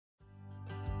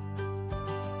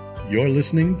You're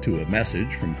listening to a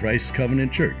message from Christ's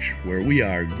Covenant Church, where we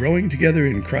are growing together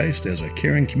in Christ as a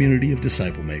caring community of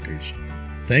disciple makers.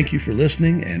 Thank you for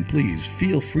listening, and please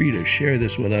feel free to share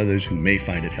this with others who may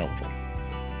find it helpful.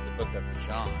 The book of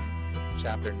John,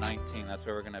 chapter 19, that's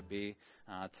where we're going to be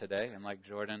today. And like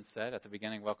Jordan said at the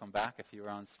beginning, welcome back if you were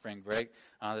on spring break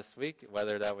this week,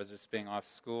 whether that was just being off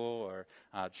school or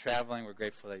traveling. We're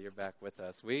grateful that you're back with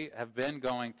us. We have been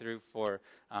going through for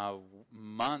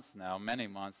months now, many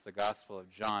months, the Gospel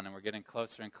of John, and we're getting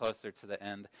closer and closer to the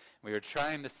end. We were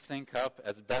trying to sync up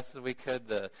as best as we could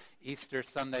the Easter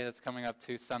Sunday that's coming up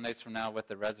 2 Sundays from now with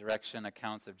the resurrection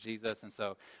accounts of Jesus, and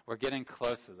so we're getting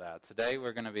close to that. Today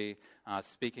we're going to be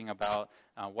speaking about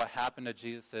what happened to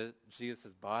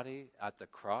Jesus' body at the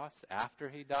cross after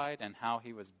he died and how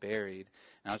he was buried.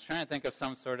 And I was trying to think of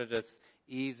some sort of just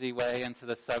easy way into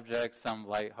the subject, some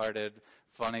lighthearted,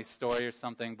 funny story or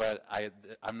something, but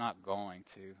I'm not going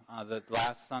to. The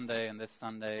last Sunday and this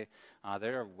Sunday,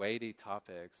 there are weighty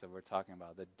topics that we're talking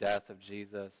about. The death of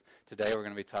Jesus. Today we're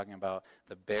going to be talking about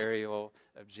the burial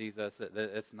of Jesus.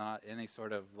 It's not any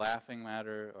sort of laughing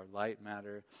matter or light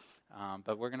matter.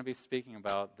 But we're going to be speaking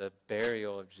about the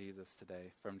burial of Jesus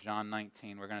today from John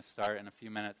 19. We're going to start in a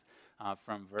few minutes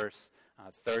from verse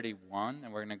 31,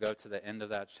 and we're going to go to the end of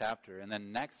that chapter. And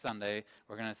then next Sunday,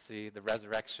 we're going to see the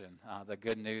resurrection, the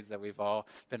good news that we've all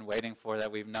been waiting for,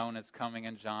 that we've known is coming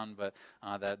in John, but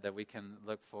that we can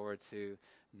look forward to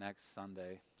next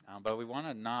Sunday. But we want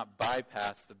to not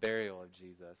bypass the burial of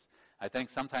Jesus. I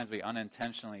think sometimes we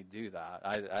unintentionally do that.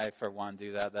 I for one,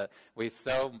 do that we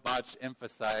so much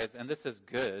emphasize, and this is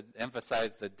good,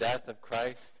 emphasize the death of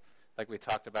Christ, like we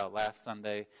talked about last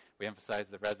Sunday. We emphasize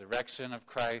the resurrection of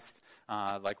Christ,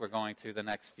 like we're going to the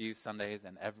next few Sundays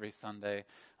and every Sunday.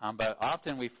 But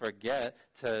often we forget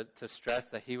to stress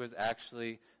that he was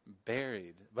actually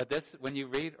buried. But this, when you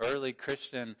read early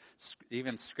Christian,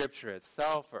 even Scripture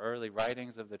itself or early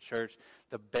writings of the church,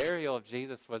 the burial of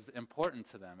Jesus was important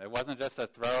to them. It wasn't just a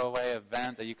throwaway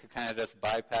event that you could kind of just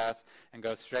bypass and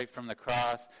go straight from the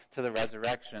cross to the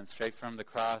resurrection, straight from the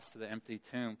cross to the empty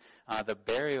tomb. The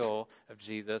burial of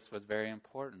Jesus was very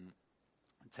important.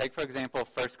 Take, for example,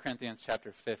 1 Corinthians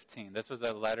chapter 15. This was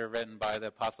a letter written by the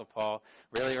Apostle Paul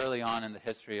really early on in the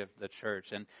history of the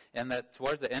church. And that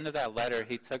towards the end of that letter,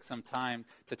 he took some time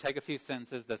to take a few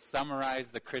sentences to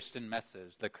summarize the Christian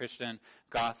message, the Christian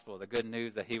gospel, the good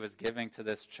news that he was giving to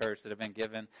this church that had been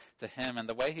given to him. And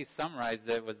the way he summarized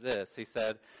it was this. He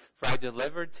said, "For I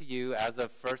delivered to you as of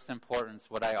first importance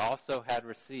what I also had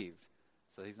received."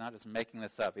 So he's not just making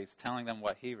this up. He's telling them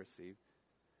what he received.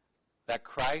 That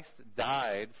Christ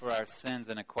died for our sins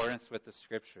in accordance with the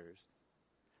Scriptures,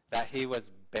 that he was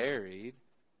buried,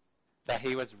 that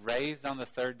he was raised on the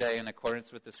third day in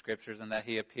accordance with the Scriptures, and that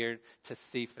he appeared to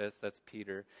Cephas, that's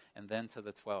Peter, and then to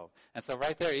the 12. And so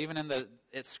right there, even in the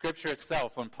Scripture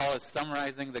itself, when Paul is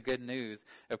summarizing the good news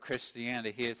of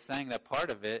Christianity, he is saying that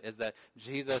part of it is that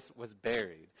Jesus was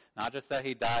buried. Not just that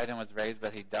he died and was raised,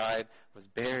 but he died, was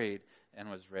buried, and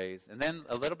was raised. And then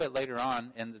a little bit later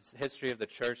on in the history of the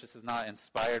church, this is not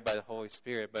inspired by the Holy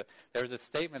Spirit, but there was a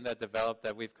statement that developed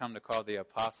that we've come to call the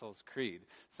Apostles' Creed.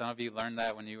 Some of you learned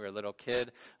that when you were a little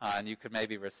kid, and you could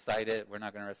maybe recite it. We're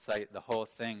not going to recite the whole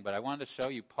thing, but I wanted to show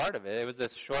you part of it. It was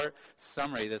this short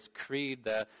summary, this creed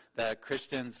that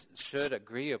Christians should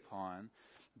agree upon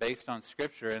based on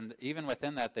Scripture. And even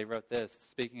within that, they wrote this.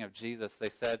 Speaking of Jesus, they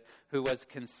said, "Who was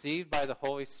conceived by the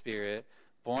Holy Spirit,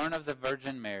 born of the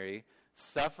Virgin Mary,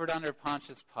 suffered under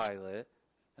Pontius Pilate,"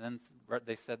 and then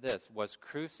they said this, "was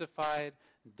crucified,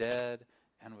 dead,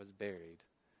 and was buried."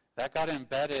 That got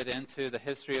embedded into the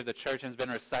history of the church and has been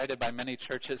recited by many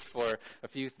churches for a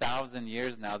few thousand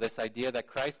years now. This idea that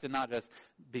Christ did not just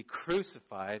be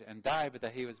crucified and die, but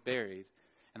that he was buried.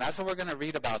 And that's what we're going to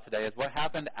read about today, is what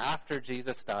happened after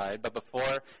Jesus died, but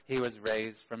before he was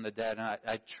raised from the dead. And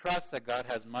I trust that God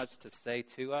has much to say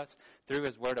to us through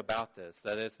his word about this,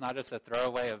 that it's not just a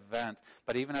throwaway event,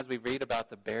 but even as we read about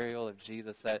the burial of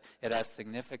Jesus, that it has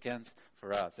significance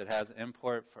for us. It has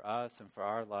import for us and for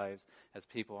our lives as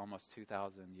people almost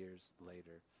 2,000 years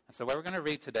later. And so what we're going to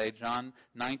read today, John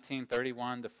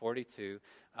 19:31 to 42,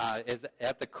 is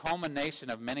at the culmination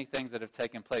of many things that have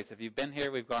taken place. If you've been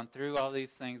here, we've gone through all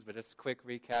these things, but just a quick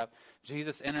recap.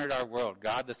 Jesus entered our world.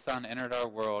 God the Son entered our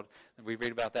world. We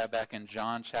read about that back in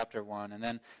John chapter 1. And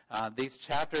then these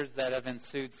chapters that have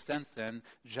ensued since then,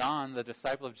 John, the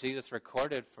disciple of Jesus,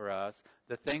 recorded for us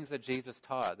the things that Jesus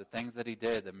taught, the things that he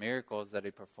did, the miracles that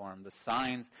he performed, the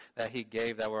signs that he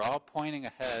gave that were all pointing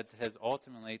ahead to his,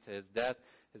 ultimately to his death,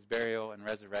 his burial, and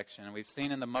resurrection. And we've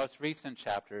seen in the most recent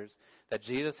chapters that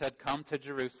Jesus had come to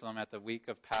Jerusalem at the week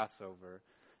of Passover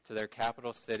to their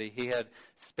capital city. He had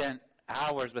spent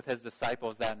hours with his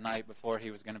disciples that night before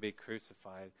he was going to be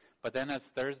crucified. But then as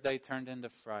Thursday turned into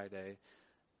Friday,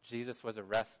 Jesus was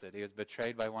arrested. He was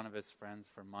betrayed by one of his friends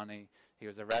for money. He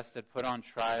was arrested, put on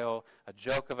trial, a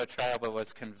joke of a trial, but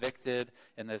was convicted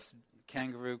in this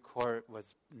kangaroo court,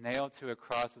 was nailed to a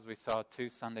cross, as we saw 2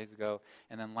 Sundays ago.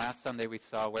 And then last Sunday we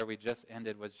saw where we just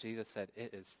ended was Jesus said,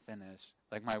 "It is finished."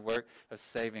 Like my work of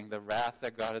saving, the wrath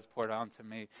that God has poured onto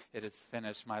me, it is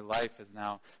finished. My life is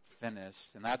now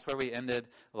finished. And that's where we ended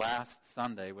last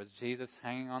Sunday, was Jesus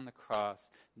hanging on the cross,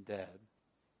 dead.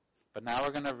 But now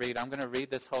I'm going to read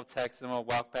this whole text, and we'll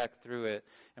walk back through it,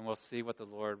 and we'll see what the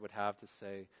Lord would have to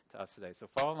say to us today. So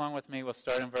follow along with me. We'll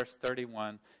start in verse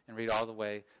 31 and read all the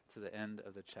way to the end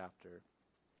of the chapter.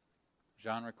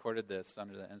 John recorded this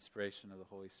under the inspiration of the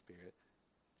Holy Spirit.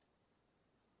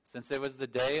 Since it was the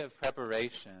day of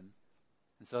preparation,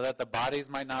 and so that the bodies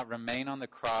might not remain on the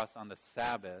cross on the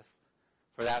Sabbath,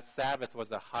 for that Sabbath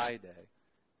was a high day,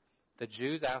 the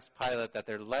Jews asked Pilate that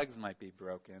their legs might be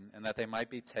broken and that they might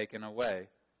be taken away.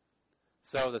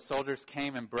 So the soldiers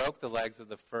came and broke the legs of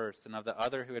the first and of the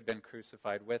other who had been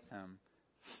crucified with him.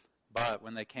 But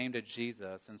when they came to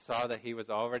Jesus and saw that he was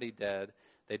already dead,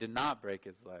 they did not break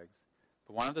his legs.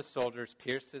 But one of the soldiers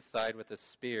pierced his side with a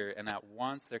spear, and at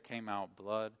once there came out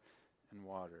blood and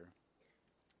water.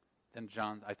 Then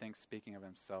John, I think speaking of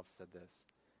himself, said this: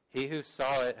 "He who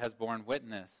saw it has borne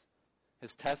witness.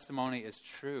 His testimony is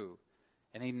true,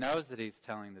 and he knows that he's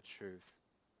telling the truth,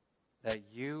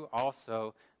 that you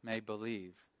also may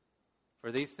believe.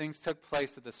 For these things took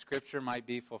place that the scripture might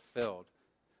be fulfilled.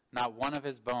 Not one of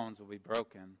his bones will be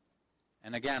broken."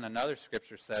 And again, another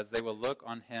scripture says, "They will look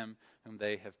on him whom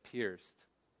they have pierced."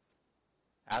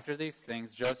 After these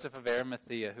things, Joseph of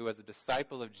Arimathea, who was a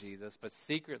disciple of Jesus, but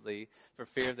secretly, for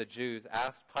fear of the Jews,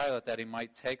 asked Pilate that he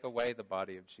might take away the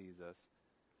body of Jesus.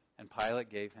 And Pilate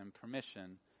gave him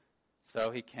permission.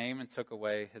 So he came and took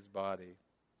away his body.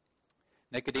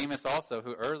 Nicodemus also,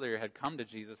 who earlier had come to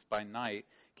Jesus by night,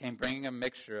 came bringing a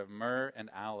mixture of myrrh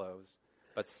and aloes,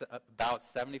 but about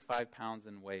 75 pounds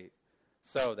in weight.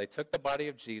 So they took the body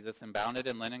of Jesus and bound it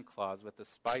in linen cloths with the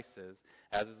spices,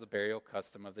 as is the burial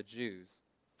custom of the Jews.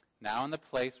 Now in the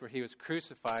place where he was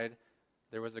crucified,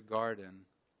 there was a garden,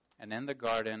 and in the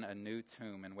garden a new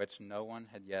tomb in which no one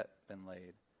had yet been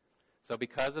laid. So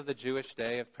because of the Jewish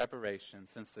day of preparation,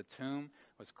 since the tomb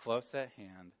was close at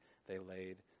hand, they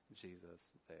laid Jesus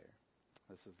there.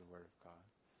 This is the word of God.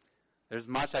 There's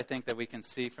much, I think, that we can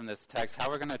see from this text. How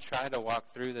we're going to try to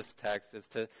walk through this text is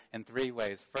in 3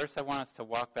 ways. First, I want us to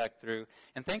walk back through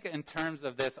and think in terms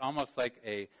of this almost like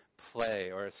a play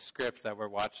or a script that we're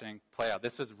watching play out.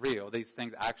 This was real. These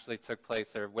things actually took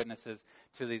place. There are witnesses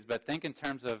to these. But think in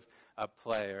terms of a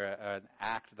play or an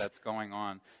act that's going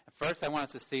on. First, I want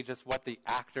us to see just what the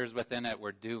actors within it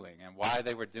were doing and why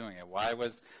they were doing it. Why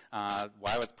was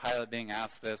Pilate being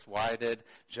asked this? Why did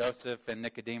Joseph and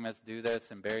Nicodemus do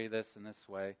this and bury this in this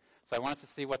way? So I want us to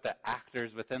see what the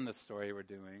actors within the story were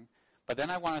doing. But then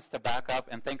I want us to back up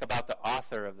and think about the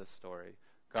author of the story,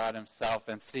 God himself,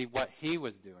 and see what he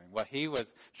was doing, what he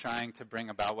was trying to bring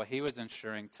about, what he was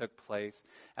ensuring took place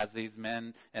as these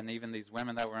men and even these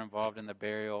women that were involved in the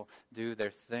burial do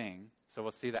their thing. So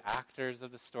we'll see the actors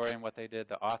of the story and what they did,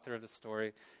 the author of the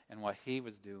story and what he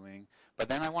was doing. But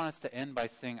then I want us to end by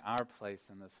seeing our place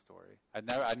in this story.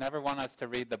 I never want us to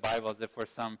read the Bible as if we're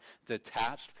some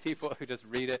detached people who just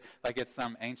read it like it's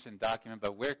some ancient document,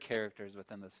 but we're characters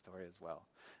within the story as well.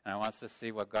 And I want us to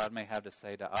see what God may have to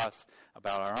say to us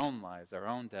about our own lives, our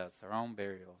own deaths, our own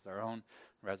burials, our own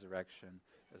resurrection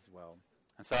as well.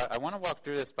 And so I want to walk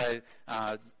through this by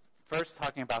first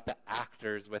talking about the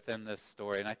actors within this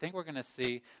story. And I think we're going to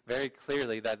see very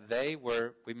clearly that they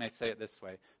were, we may say it this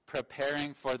way,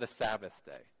 preparing for the Sabbath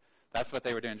day. That's what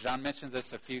they were doing. John mentions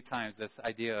this a few times, this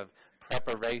idea of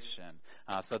preparation.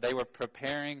 So they were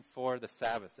preparing for the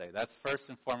Sabbath day. That's first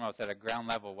and foremost at a ground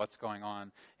level what's going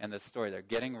on in this story. They're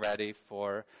getting ready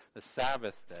for the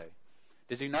Sabbath day.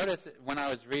 Did you notice when I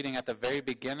was reading at the very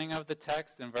beginning of the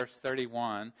text in verse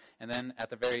 31 and then at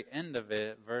the very end of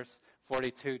it, verse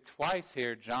 42, twice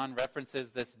here John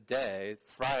references this day,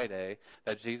 Friday,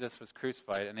 that Jesus was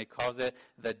crucified, and he calls it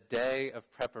the day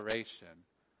of preparation.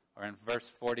 Or in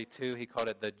verse 42, he called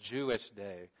it the Jewish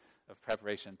day of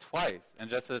preparation twice. In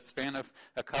just a span of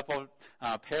a couple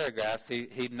paragraphs,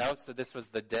 he notes that this was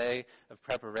the day of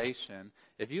preparation.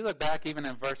 If you look back even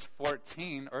in verse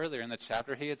 14 earlier in the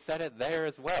chapter, he had said it there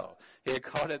as well. He had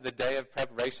called it the day of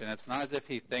preparation. It's not as if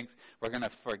he thinks we're going to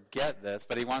forget this,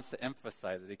 but he wants to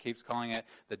emphasize it. He keeps calling it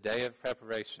the day of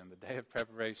preparation, the day of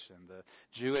preparation, the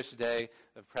Jewish day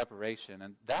of preparation.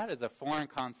 And that is a foreign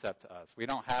concept to us. We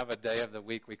don't have a day of the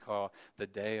week we call the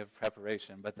day of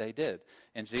preparation, but they did.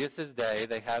 In Jesus' day,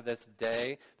 they had this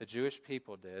day, the Jewish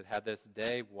people had this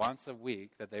day once a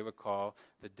week that they would call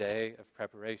the day of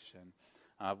preparation.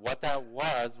 What that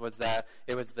was that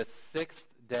it was the sixth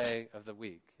day of the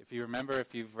week. If you remember,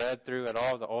 if you've read through at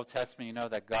all the Old Testament, you know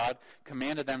that God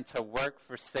commanded them to work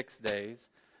for 6 days,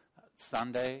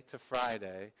 Sunday to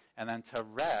Friday, and then to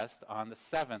rest on the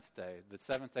seventh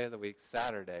day of the week,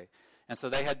 Saturday. And so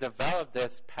they had developed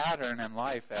this pattern in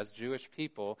life as Jewish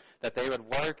people that they would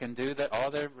work and do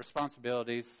all their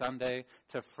responsibilities Sunday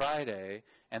to Friday.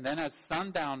 And then as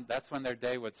sundown, that's when their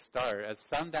day would start. As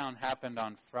sundown happened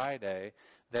on Friday,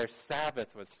 their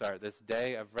Sabbath would start, this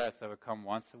day of rest that would come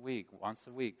once a week.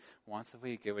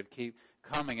 It would keep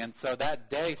coming. And so that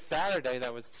day, Saturday,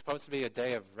 that was supposed to be a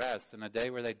day of rest and a day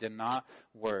where they did not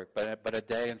work, but a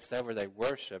day instead where they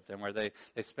worshiped and where they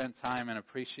spent time in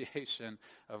appreciation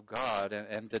of God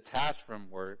and detached from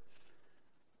work.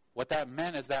 What that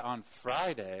meant is that on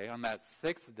Friday, on that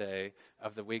sixth day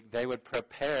of the week, they would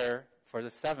prepare for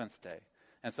the seventh day.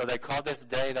 And so they called this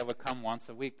day that would come once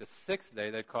a week, the sixth day,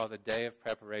 they'd call the day of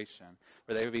preparation,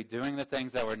 where they would be doing the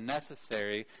things that were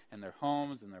necessary in their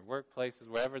homes, in their workplaces,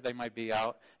 wherever they might be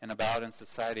out and about in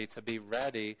society to be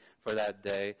ready for that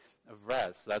day of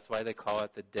rest. So that's why they call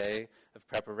it the day of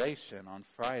preparation on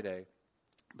Friday.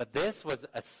 But this was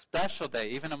a special day,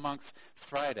 even amongst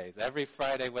Fridays. Every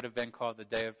Friday would have been called the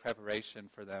day of preparation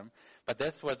for them. But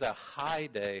this was a high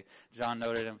day, John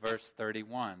noted in verse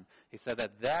 31. He said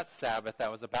that Sabbath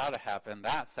that was about to happen,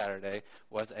 that Saturday,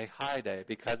 was a high day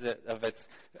because of its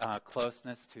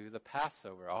closeness to the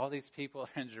Passover. All these people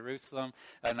in Jerusalem,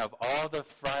 and of all the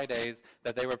Fridays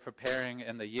that they were preparing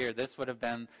in the year, this would have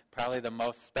been probably the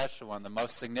most special one, the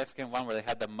most significant one where they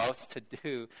had the most to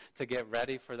do to get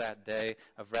ready for that day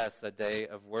of rest, that day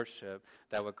of worship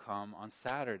that would come on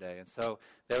Saturday. And so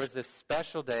there was this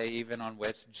special day even on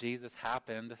which Jesus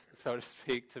happened, so to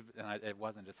speak, and it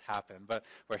wasn't just happened, but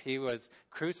where he was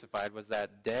crucified was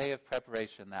that day of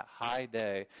preparation, that high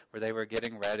day where they were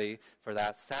getting ready for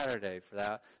that Saturday, for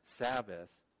that Sabbath.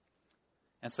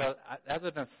 And so, as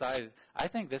an aside, I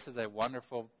think this is a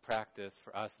wonderful practice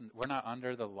for us. We're not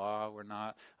under the law. We're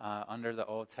not under the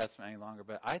Old Testament any longer.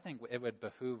 But I think it would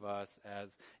behoove us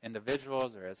as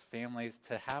individuals or as families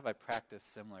to have a practice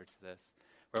similar to this,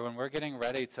 where when we're getting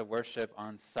ready to worship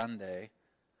on Sunday,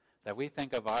 that we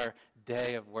think of our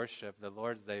day of worship, the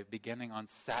Lord's Day, beginning on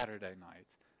Saturday night.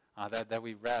 That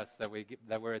we rest, that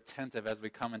we're attentive as we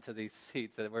come into these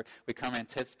seats, that we come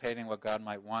anticipating what God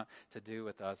might want to do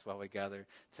with us while we gather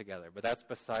together. But that's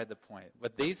beside the point.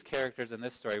 With these characters in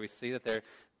this story, we see that they're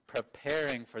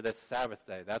preparing for this Sabbath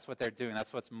day. That's what they're doing.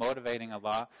 That's what's motivating a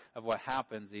lot of what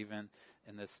happens even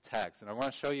in this text. And I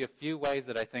want to show you a few ways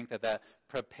that I think that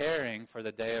preparing for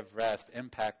the day of rest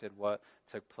impacted what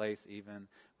took place even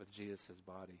with Jesus'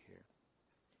 body here.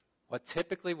 What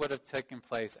typically would have taken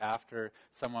place after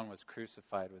someone was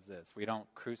crucified was this. We don't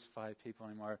crucify people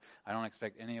anymore. I don't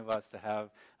expect any of us to have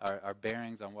our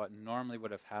bearings on what normally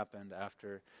would have happened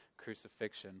after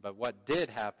crucifixion. But what did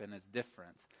happen is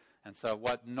different. And so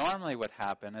what normally would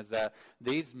happen is that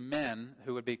these men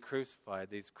who would be crucified,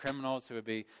 these criminals who would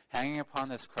be hanging upon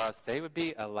this cross, they would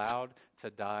be allowed to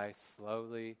die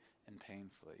slowly and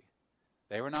painfully.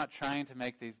 They were not trying to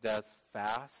make these deaths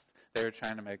fast. They were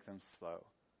trying to make them slow.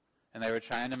 And they were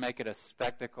trying to make it a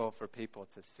spectacle for people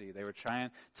to see. They were trying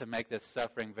to make this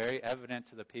suffering very evident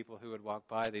to the people who would walk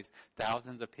by, these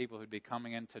thousands of people who would be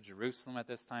coming into Jerusalem at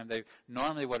this time. They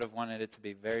normally would have wanted it to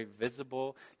be very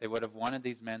visible. They would have wanted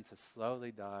these men to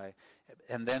slowly die.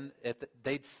 And then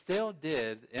they still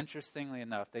did, interestingly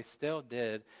enough, they still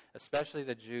did, especially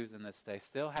the Jews in this day,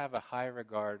 still have a high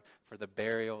regard for the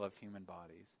burial of human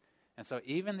bodies. And so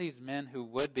even these men who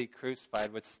would be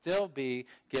crucified would still be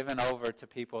given over to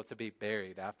people to be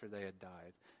buried after they had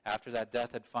died. After that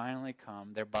death had finally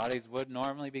come, their bodies would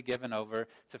normally be given over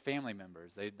to family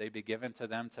members. They'd be given to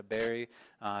them to bury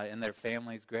in their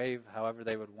family's grave, however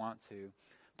they would want to.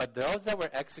 But those that were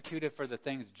executed for the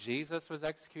things Jesus was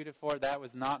executed for, that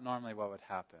was not normally what would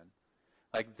happen.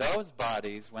 Like those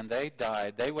bodies, when they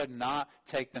died, they would not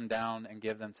take them down and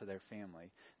give them to their family.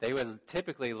 They would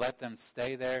typically let them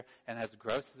stay there, and as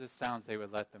gross as it sounds, they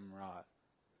would let them rot.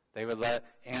 They would let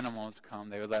animals come.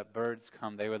 They would let birds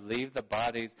come. They would leave the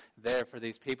bodies there for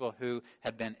these people who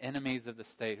had been enemies of the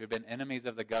state, who had been enemies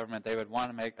of the government. They would want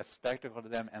to make a spectacle to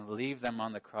them and leave them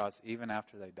on the cross even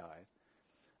after they died.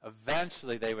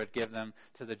 Eventually, they would give them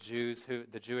to the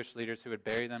Jewish leaders who would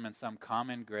bury them in some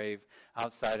common grave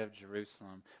outside of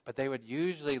Jerusalem. But they would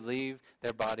usually leave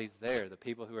their bodies there, the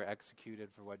people who were executed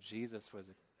for what Jesus was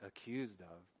accused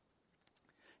of.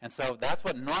 And so that's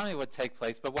what normally would take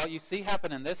place. But what you see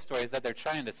happen in this story is that they're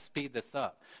trying to speed this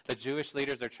up. The Jewish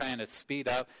leaders are trying to speed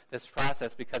up this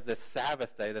process because this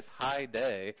Sabbath day, this high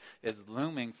day, is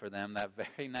looming for them that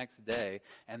very next day.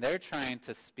 And they're trying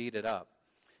to speed it up.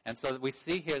 And so we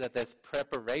see here that this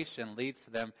preparation leads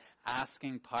to them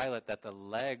asking Pilate that the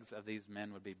legs of these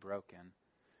men would be broken.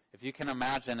 If you can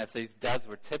imagine, if these deaths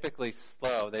were typically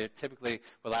slow, they typically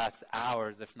would last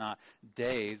hours, if not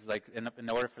days, like in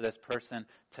order for this person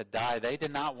to die. They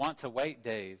did not want to wait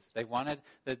days. They wanted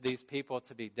these people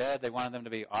to be dead. They wanted them to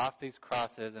be off these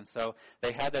crosses. And so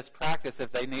they had this practice,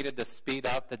 if they needed to speed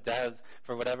up the deaths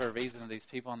for whatever reason of these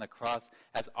people on the cross,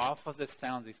 as awful as this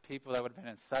sounds, these people that would have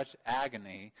been in such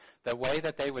agony, the way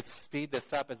that they would speed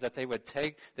this up is that they would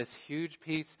take this huge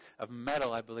piece of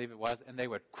metal, I believe it was, and they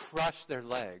would crush their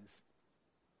legs.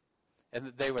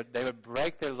 And they would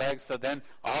break their legs, so then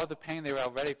all the pain they were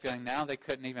already feeling, now they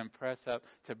couldn't even press up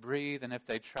to breathe. And if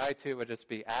they tried to, it would just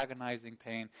be agonizing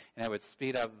pain, and it would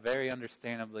speed up, very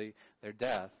understandably, their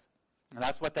death. And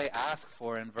that's what they ask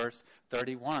for in verse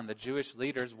 31. The Jewish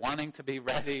leaders, wanting to be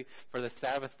ready for the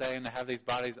Sabbath day and to have these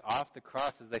bodies off the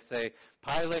crosses, they say,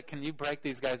 Pilate, can you break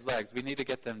these guys' legs? We need to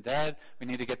get them dead. We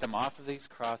need to get them off of these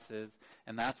crosses.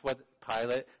 And that's what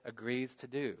Pilate agrees to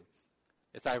do.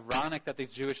 It's ironic that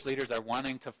these Jewish leaders are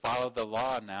wanting to follow the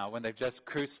law now when they've just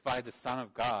crucified the Son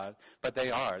of God, but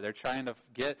they are. They're trying to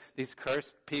get these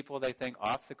cursed people, they think,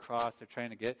 off the cross. They're trying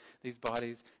to get these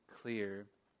bodies clear.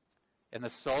 And the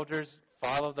soldiers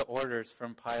follow the orders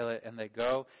from Pilate, and they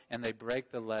go and they break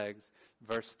the legs.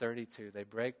 Verse 32, they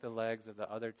break the legs of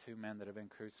the other two men that have been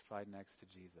crucified next to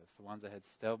Jesus, the ones that had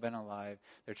still been alive.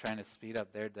 They're trying to speed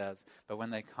up their deaths. But when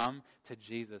they come to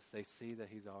Jesus, they see that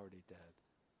he's already dead.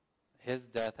 His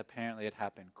death apparently had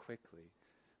happened quickly,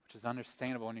 which is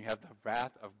understandable when you have the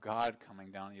wrath of God coming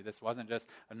down on you. This wasn't just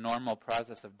a normal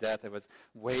process of death. It was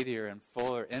weightier and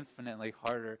fuller, infinitely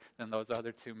harder than those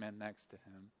other two men next to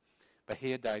him. But he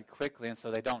had died quickly, and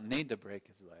so they don't need to break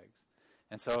his legs.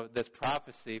 And so this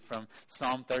prophecy from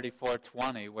Psalm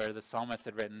 34:20, where the psalmist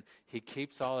had written, he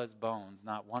keeps all his bones,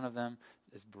 not one of them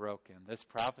is broken. This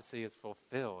prophecy is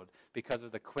fulfilled because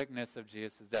of the quickness of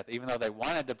Jesus' death. Even though they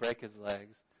wanted to break his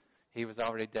legs, he was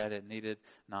already dead. It needed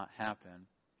not happen.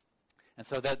 And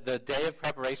so that the day of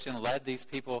preparation led these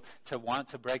people to want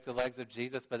to break the legs of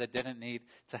Jesus, but it didn't need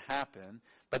to happen.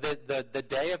 But the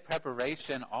day of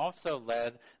preparation also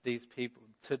led these people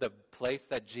to the place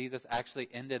that Jesus actually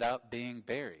ended up being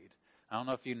buried. I don't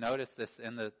know if you noticed this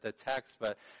in the text,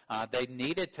 but they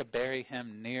needed to bury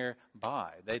him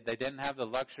nearby. They didn't have the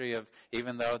luxury of,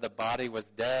 even though the body was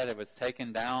dead, it was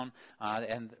taken down,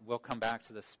 and we'll come back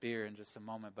to the spear in just a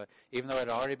moment, but even though it had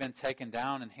already been taken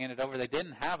down and handed over, they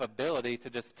didn't have ability to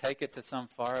just take it to some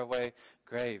faraway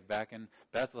grave back in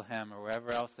Bethlehem or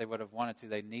wherever else they would have wanted to.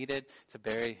 They needed to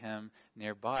bury him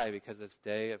nearby because this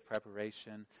day of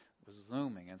preparation was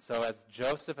looming. And so as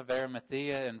Joseph of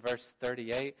Arimathea in verse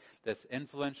 38, this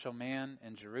influential man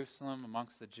in Jerusalem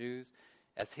amongst the Jews,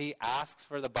 as he asks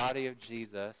for the body of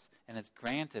Jesus and is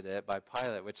granted it by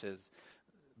Pilate, which is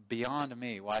beyond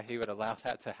me why he would allow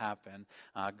that to happen.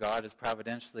 God is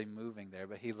providentially moving there.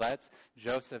 But he lets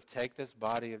Joseph take this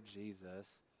body of Jesus,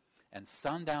 and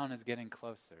sundown is getting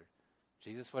closer.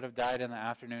 Jesus would have died in the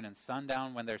afternoon, and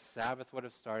sundown, when their Sabbath would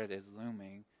have started, is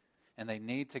looming. And they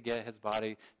need to get his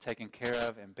body taken care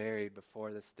of and buried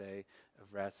before this day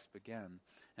of rest begins.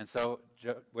 And so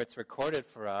it's recorded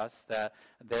for us that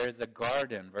there is a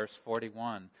garden, verse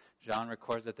 41. John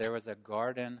records that there was a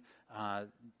garden,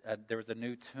 there was a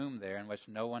new tomb there in which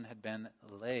no one had been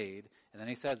laid. And then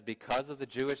he says, because of the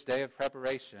Jewish day of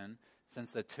preparation,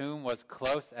 since the tomb was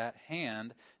close at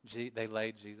hand, they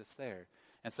laid Jesus there.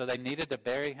 And so they needed to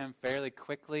bury him fairly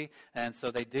quickly, and so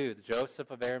they do.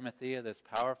 Joseph of Arimathea, this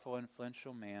powerful,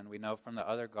 influential man, we know from the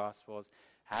other Gospels,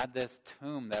 had this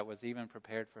tomb that was even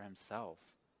prepared for himself,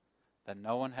 that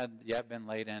no one had yet been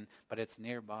laid in, but it's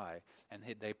nearby. And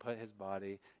they put his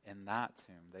body in that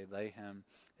tomb. They lay him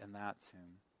in that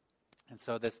tomb. And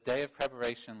so this day of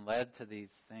preparation led to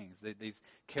these things. These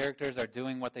characters are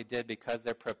doing what they did because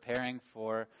they're preparing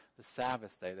for the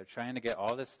Sabbath day. They're trying to get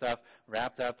all this stuff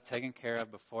wrapped up, taken care of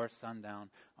before sundown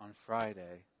on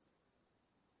Friday.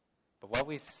 But what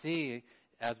we see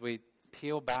as we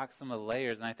peel back some of the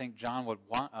layers, and I think John would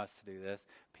want us to do this,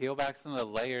 peel back some of the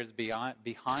layers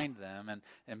behind them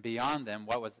and beyond them,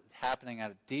 what was happening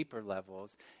at deeper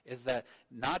levels, is that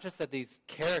not just that these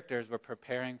characters were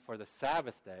preparing for the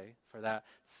Sabbath day, for that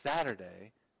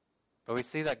Saturday, but we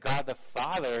see that God the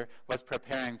Father was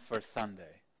preparing for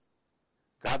Sunday.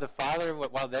 God the Father,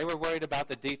 while they were worried about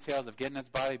the details of getting his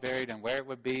body buried and where it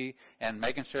would be and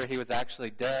making sure he was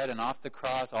actually dead and off the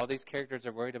cross, all these characters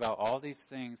are worried about all these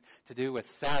things to do with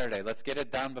Saturday. Let's get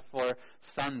it done before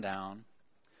sundown.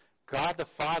 God the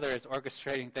Father is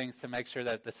orchestrating things to make sure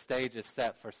that the stage is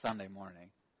set for Sunday morning.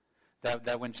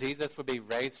 That when Jesus would be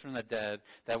raised from the dead,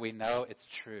 that we know it's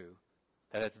true.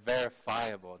 That it's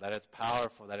verifiable, that it's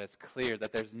powerful, that it's clear,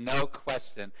 that there's no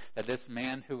question that this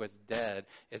man who was dead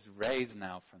is raised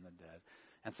now from the dead.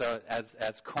 And so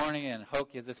as corny and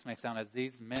hokey as this may sound, as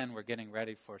these men were getting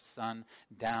ready for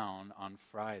sundown on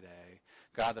Friday,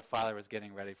 God the Father was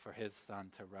getting ready for his Son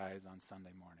to rise on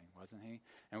Sunday morning, wasn't he?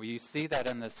 And you see that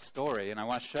in this story. And I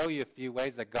want to show you a few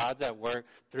ways that God's at work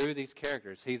through these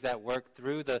characters. He's at work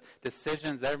through the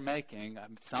decisions they're making,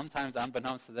 sometimes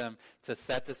unbeknownst to them, to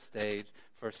set the stage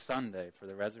for Sunday, for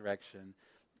the resurrection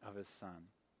of his Son.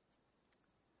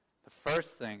 The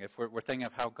first thing, if we're thinking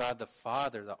of how God the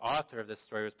Father, the author of this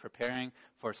story, was preparing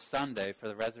for Sunday, for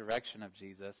the resurrection of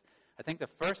Jesus, I think the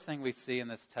first thing we see in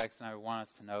this text, and I want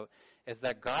us to note, is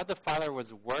that God the Father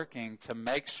was working to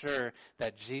make sure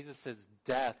that Jesus'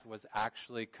 death was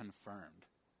actually confirmed.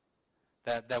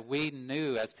 That we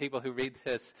knew, as people who read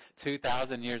this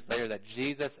 2,000 years later, that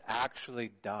Jesus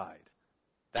actually died.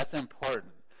 That's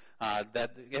important.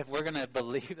 That if we're going to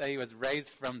believe that he was raised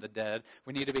from the dead,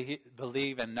 we need to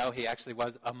believe and know he actually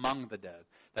was among the dead,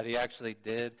 that he actually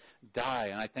did die.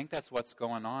 And I think that's what's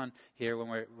going on here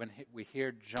when we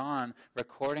hear John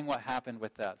recording what happened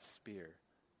with that spear.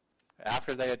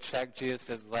 After they had checked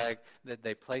Jesus' leg, that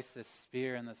they placed this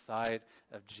spear in the side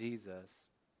of Jesus.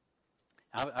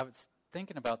 I was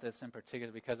thinking about this in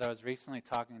particular because I was recently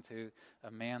talking to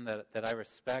a man that I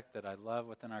respect, that I love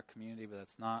within our community, but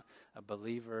that's not a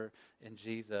believer in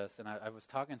Jesus. And I was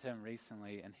talking to him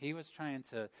recently, and he was trying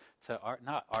to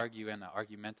not argue in an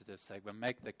argumentative sake, but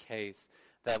make the case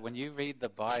that when you read the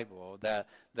Bible, that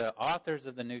the authors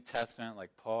of the New Testament,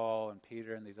 like Paul and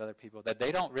Peter and these other people, that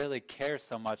they don't really care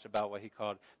so much about what he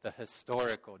called the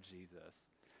historical Jesus.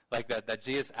 Like that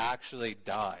Jesus actually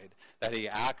died, that he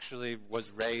actually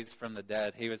was raised from the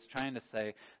dead. He was trying to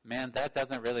say, man, that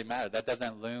doesn't really matter. That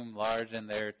doesn't loom large in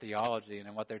their theology and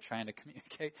in what they're trying to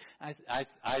communicate.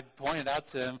 I pointed out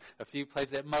to him a few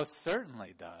places it most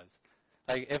certainly does.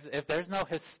 Like if there's no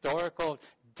historical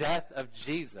death of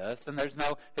Jesus, then there's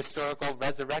no historical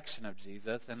resurrection of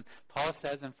Jesus. And Paul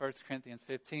says in 1 Corinthians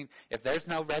 15, if there's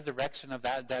no resurrection of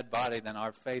that dead body, then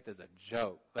our faith is a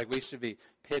joke. Like, we should be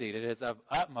pitied. It is of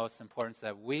utmost importance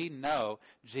that we know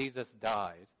Jesus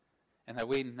died and that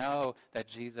we know that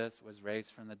Jesus was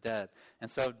raised from the dead.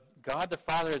 And so God the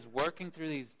Father is working through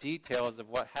these details of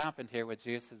what happened here with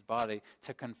Jesus' body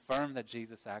to confirm that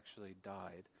Jesus actually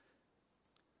died.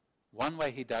 One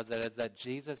way he does it is that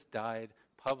Jesus died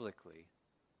publicly.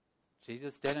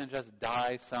 Jesus didn't just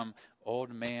die some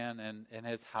old man in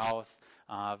his house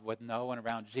with no one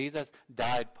around. Jesus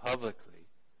died publicly.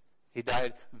 He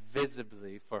died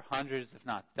visibly for hundreds, if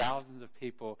not thousands of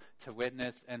people to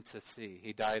witness and to see.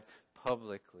 He died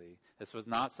publicly. This was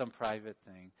not some private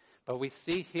thing. But we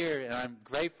see here, and I'm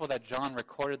grateful that John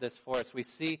recorded this for us, we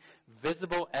see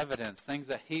visible evidence, things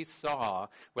that he saw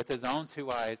with his own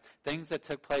two eyes, things that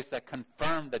took place that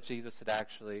confirmed that Jesus had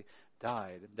actually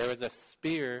died. There was a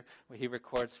spear, he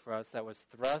records for us, that was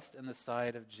thrust in the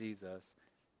side of Jesus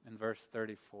in verse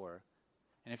 34.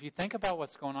 And if you think about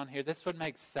what's going on here, this would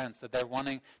make sense that they're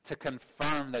wanting to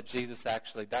confirm that Jesus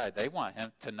actually died. They want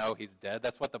him to know he's dead.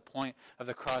 That's what the point of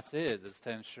the cross is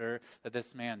to ensure that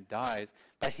this man dies.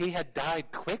 But he had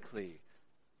died quickly.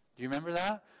 Do you remember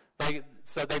that?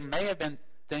 So they may have been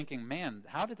thinking, man,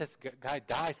 how did this guy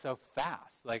die so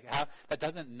fast? That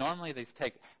doesn't normally, these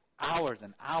take hours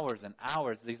and hours and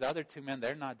hours. These other two men,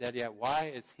 they're not dead yet.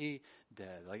 Why is he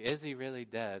dead? Is he really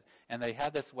dead? And they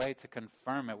had this way to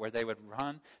confirm it where they would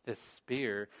run this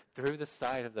spear through the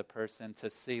side of the person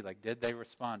to see, did they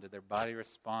respond? Did their body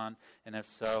respond? And if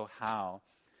so, how?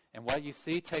 And what you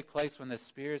see take place when the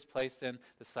spear is placed in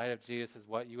the side of Jesus is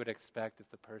what you would expect if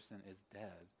the person is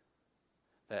dead.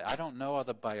 that I don't know all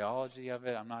the biology of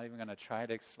it. I'm not even going to try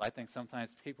to I think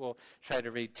sometimes people try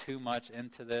to read too much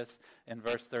into this in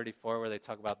verse 34 where they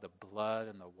talk about the blood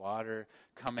and the water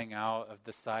coming out of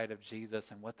the side of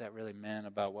Jesus and what that really meant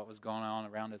about what was going on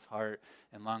around his heart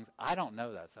and lungs. I don't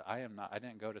know that, so I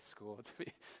didn't go to school to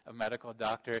be a medical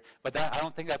doctor, but I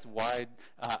don't think that's why,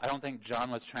 I don't think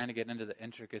John was trying to get into the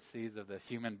intricacies of the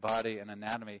human body and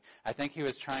anatomy. I think he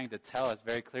was trying to tell us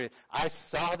very clearly, I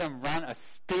saw them run a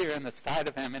spear in the side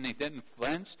of him and he didn't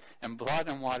flinch, and blood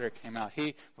and water came out.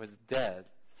 He was dead.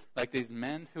 Like these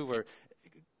men who were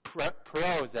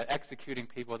pros at executing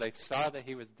people, they saw that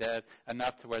he was dead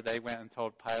enough to where they went and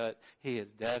told Pilate, he is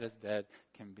dead as dead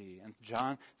can be. And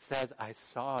John says, I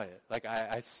saw it. Like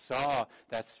I saw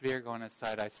that spear go in his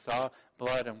side. I saw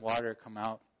blood and water come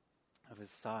out of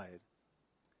his side.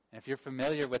 And if you're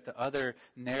familiar with the other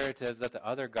narratives that the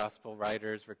other gospel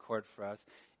writers record for us,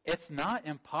 it's not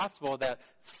impossible that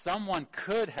someone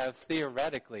could have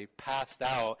theoretically passed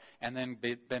out and then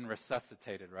been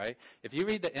resuscitated, right? If you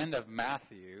read the end of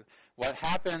Matthew, what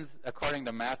happens, according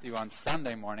to Matthew, on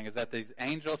Sunday morning is that these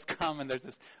angels come and there's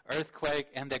this earthquake,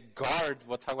 and the guards,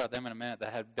 we'll talk about them in a minute,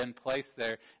 that had been placed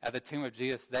there at the tomb of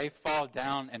Jesus, they fall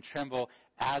down and tremble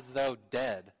as though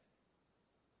dead.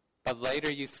 But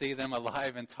later you see them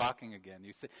alive and talking again.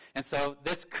 And so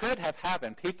this could have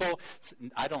happened. People,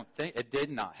 I don't think, it did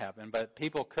not happen, but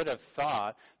people could have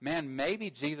thought, man,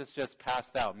 maybe Jesus just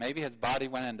passed out. Maybe his body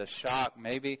went into shock.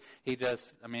 Maybe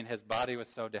his body was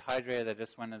so dehydrated that it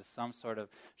just went into some sort of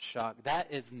shock.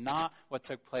 That is not what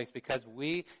took place, because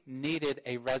we needed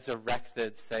a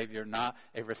resurrected Savior, not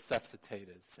a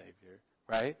resuscitated Savior,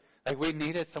 right? Like we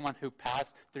needed someone who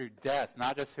passed through death,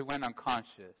 not just who went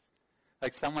unconscious.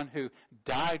 Like someone who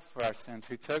died for our sins,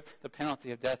 who took the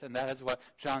penalty of death, and that is what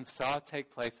John saw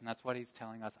take place, and that's what he's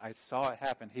telling us. I saw it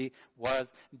happen. He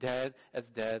was dead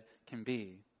as dead can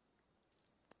be.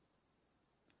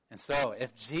 And so,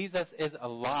 if Jesus is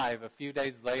alive a few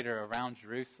days later around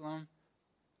Jerusalem,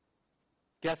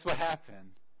 guess what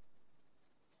happened?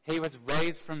 He was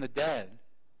raised from the dead.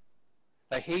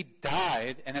 Like he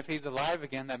died, and if he's alive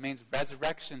again, that means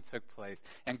resurrection took place.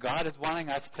 And God is wanting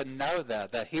us to know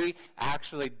that he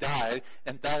actually died,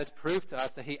 and that is proof to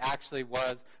us that he actually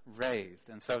was raised.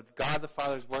 And so God the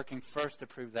Father is working first to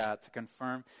prove that, to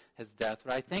confirm his death.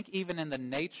 But I think even in the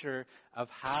nature of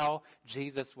how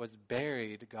Jesus was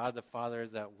buried, God the Father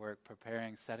is at work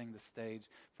preparing, setting the stage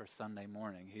for Sunday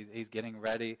morning. He's getting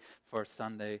ready for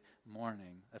Sunday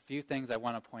morning. A few things I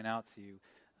want to point out to you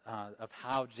of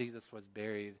how Jesus was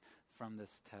buried from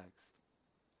this text.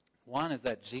 One is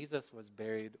that Jesus was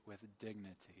buried with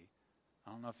dignity.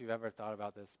 I don't know if you've ever thought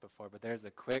about this before, but there's a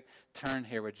quick turn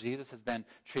here where Jesus has been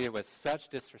treated with such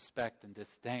disrespect and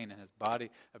disdain, and his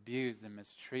body abused and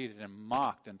mistreated and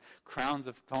mocked, and crowns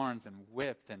of thorns and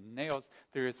whipped and nails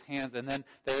through his hands. And then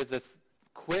there's this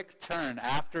quick turn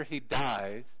after he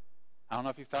dies. I don't know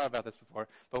if you've thought about this before,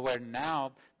 but where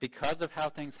now, because of how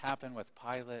things happen with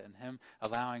Pilate and him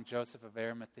allowing Joseph of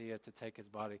Arimathea to take his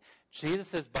body,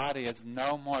 Jesus' body is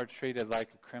no more treated like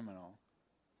a criminal.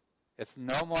 It's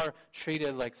no more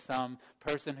treated like some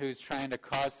person who's trying to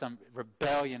cause some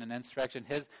rebellion and insurrection.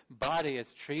 His body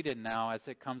is treated now, as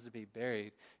it comes to be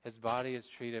buried, his body is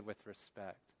treated with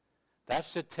respect. That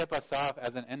should tip us off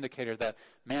as an indicator that,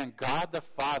 man, God the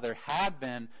Father had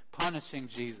been punishing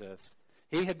Jesus.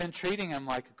 He had been treating him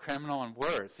like a criminal and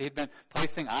worse. He had been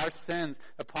placing our sins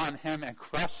upon him and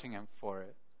crushing him for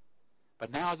it.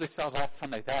 But now, as we saw last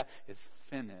Sunday, that is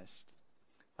finished.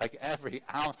 Like every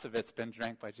ounce of it's been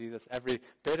drank by Jesus. Every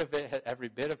bit of it, every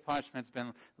bit of punishment's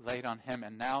been laid on him.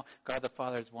 And now God the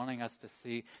Father is wanting us to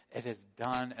see it is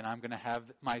done, and I'm going to have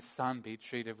my son be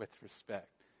treated with respect.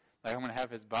 Like I'm going to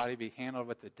have his body be handled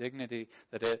with the dignity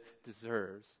that it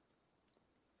deserves.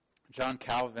 John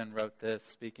Calvin wrote this,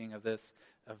 speaking of this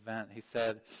event. He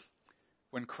said,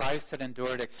 when Christ had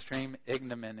endured extreme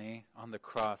ignominy on the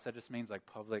cross, that just means like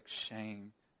public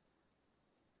shame,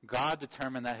 God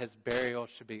determined that his burial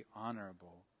should be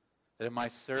honorable, that it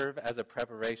might serve as a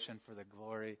preparation for the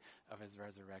glory of his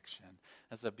resurrection.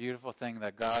 That's a beautiful thing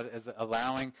that God is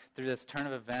allowing through this turn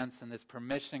of events and this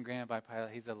permission granted by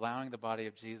Pilate. He's allowing the body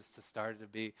of Jesus to start to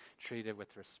be treated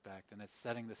with respect, and it's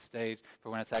setting the stage for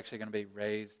when it's actually going to be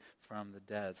raised from the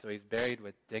dead. So he's buried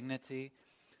with dignity.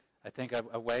 I think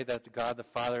a way that God the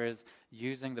Father is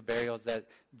using the burial is that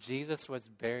Jesus was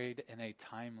buried in a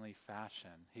timely fashion.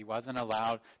 He wasn't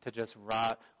allowed to just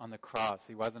rot on the cross.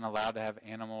 He wasn't allowed to have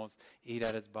animals eat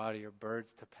at his body or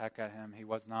birds to peck at him. He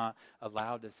was not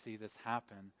allowed to see this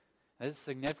happen. This is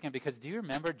significant because do you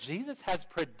remember Jesus has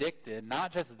predicted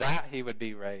not just that he would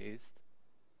be raised,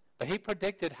 But he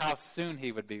predicted how soon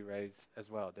he would be raised as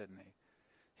well, didn't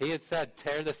he? He had said,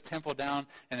 tear this temple down,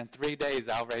 and in 3 days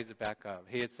I'll raise it back up.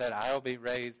 He had said, I will be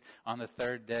raised on the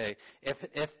 3rd day.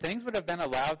 If things would have been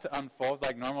allowed to unfold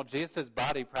like normal, Jesus'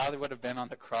 body probably would have been on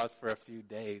the cross for a few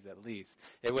days at least.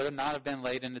 It would have not have been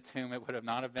laid in the tomb. It would have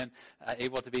not have been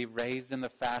able to be raised in the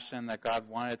fashion that God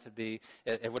wanted it to be.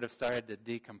 It would have started to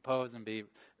decompose and be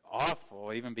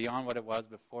awful, even beyond what it was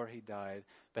before he died.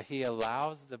 But he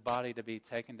allows the body to be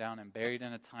taken down and buried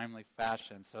in a timely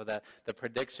fashion so that the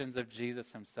predictions of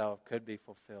Jesus himself could be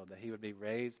fulfilled, that he would be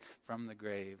raised from the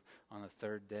grave on the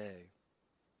 3rd day.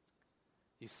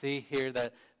 You see here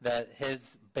that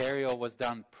his burial was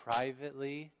done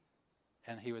privately,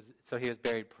 and he was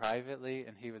buried privately,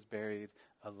 and he was buried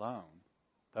alone.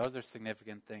 Those are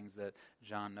significant things that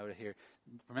John noted here.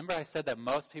 Remember I said that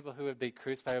most people who would be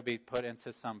crucified would be put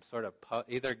into some sort of,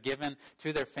 either given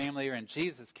to their family, or in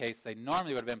Jesus' case, they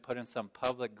normally would have been put in some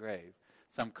public grave,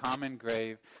 some common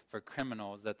grave for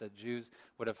criminals that the Jews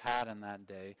would have had in that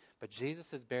day. But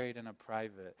Jesus is buried in a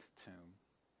private tomb.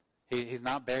 He's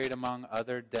not buried among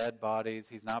other dead bodies.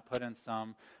 He's not put in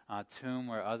some tomb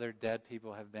where other dead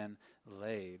people have been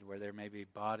laid, where there may be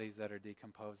bodies that are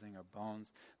decomposing or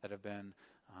bones that have been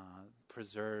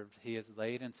preserved. He is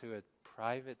laid into a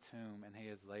private tomb, and he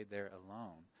is laid there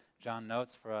alone. John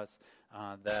notes for us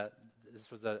that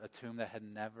this was a tomb that had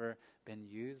never been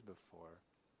used before.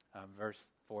 Verse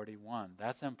 41.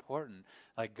 That's important.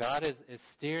 Like God is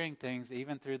steering things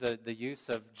even through the use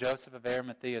of Joseph of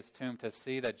Arimathea's tomb to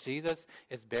see that Jesus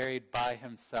is buried by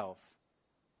himself.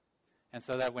 And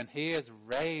so that when he is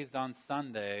raised on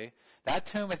Sunday, that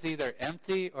tomb is either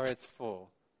empty or it's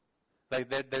full. Like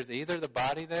there's either the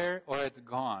body there or it's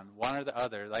gone, one or the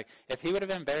other. Like if he would have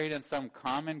been buried in some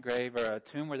common grave or a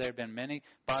tomb where there had been many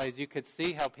bodies, you could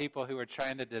see how people who were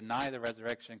trying to deny the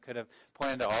resurrection could have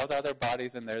pointed to all the other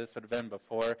bodies in there. This would have been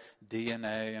before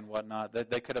DNA and whatnot.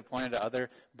 They could have pointed to other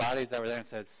bodies that were there and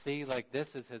said, see, like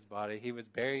this is his body. He was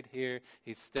buried here.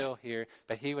 He's still here.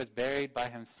 But he was buried by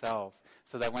himself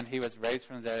so that when he was raised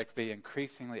from the dead, it could be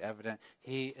increasingly evident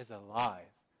he is alive.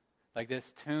 Like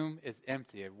this tomb is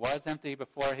empty. It was empty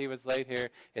before he was laid here.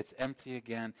 It's empty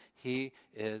again. He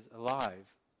is alive.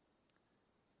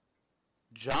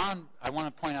 John, I want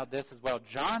to point out this as well.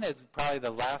 John is probably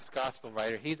the last gospel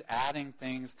writer. He's adding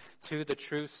things to the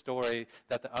true story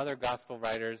that the other gospel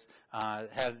writers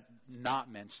have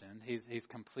not mentioned. He's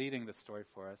completing the story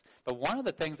for us. But one of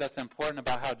the things that's important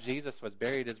about how Jesus was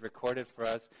buried is recorded for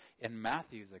us in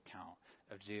Matthew's account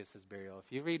of Jesus' burial. If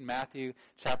you read Matthew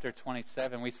chapter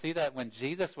 27, we see that when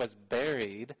Jesus was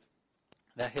buried,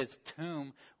 that his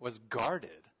tomb was guarded.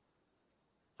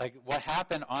 Like what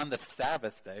happened on the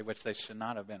Sabbath day, which they should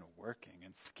not have been working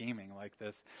and scheming like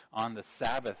this on the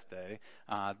Sabbath day.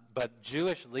 But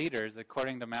Jewish leaders,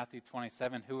 according to Matthew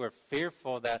 27, who were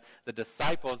fearful that the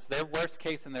disciples, their worst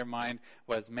case in their mind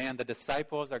was, man, the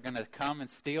disciples are going to come and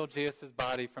steal Jesus'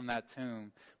 body from that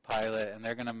tomb, Pilate, and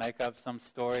they're going to make up some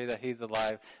story that he's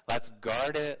alive. Let's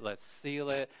guard it. Let's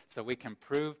seal it so we can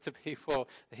prove to people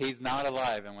that he's not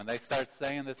alive. And when they start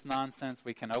saying this nonsense,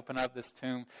 we can open up this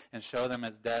tomb and show them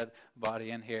his dead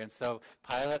body in here. And so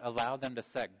Pilate allowed them to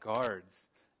set guards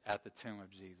at the tomb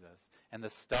of Jesus. And the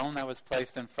stone that was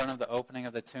placed in front of the opening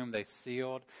of the tomb, they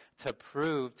sealed to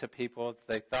prove to people,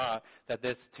 they thought, that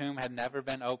this tomb had never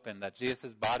been opened, that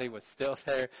Jesus' body was still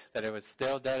there, that it was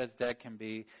still dead as dead can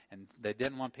be, and they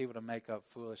didn't want people to make up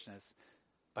foolishness.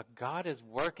 But God is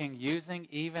working using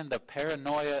even the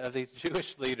paranoia of these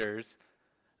Jewish leaders,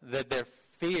 that their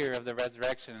fear of the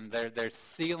resurrection and their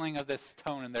sealing of this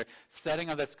stone and their setting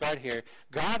of this guard here.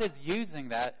 God is using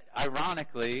that,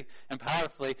 ironically and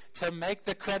powerfully, to make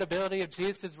the credibility of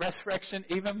Jesus' resurrection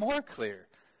even more clear.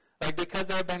 Like, because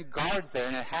there have been guards there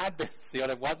and it had been sealed,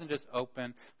 it wasn't just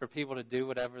open for people to do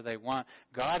whatever they want.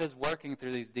 God is working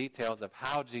through these details of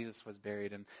how Jesus was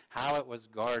buried and how it was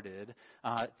guarded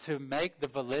to make the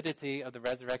validity of the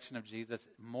resurrection of Jesus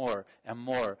more and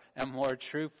more and more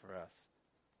true for us.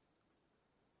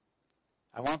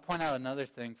 I want to point out another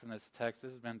thing from this text.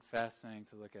 This has been fascinating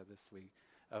to look at this week,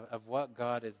 of what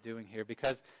God is doing here.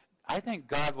 Because I think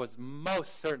God was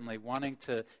most certainly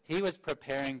he was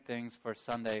preparing things for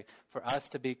Sunday for us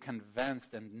to be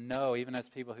convinced and know, even as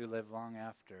people who live long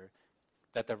after,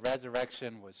 that the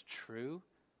resurrection was true.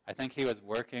 I think he was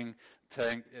working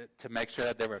to make sure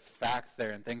that there were facts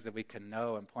there and things that we could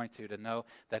know and point to know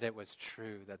that it was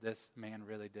true, that this man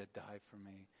really did die for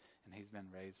me and he's been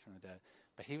raised from the dead.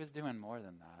 But he was doing more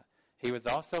than that. He was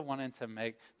also wanting to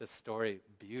make the story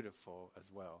beautiful as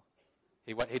well.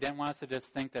 He didn't want us to just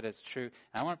think that it's true.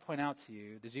 And I want to point out to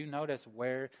you, did you notice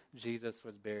where Jesus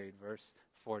was buried? Verse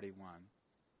 41.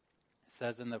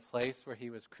 says, in the place where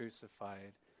he was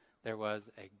crucified, there was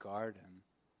a garden.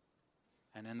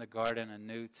 And in the garden, a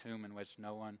new tomb in which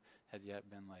no one had yet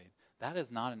been laid. That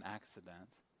is not an accident.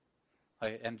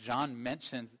 And John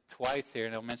mentions twice here,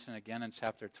 and he'll mention again in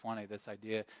chapter 20, this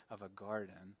idea of a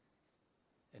garden.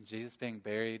 And Jesus being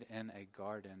buried in a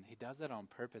garden. He does it on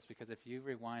purpose, because if you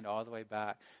rewind all the way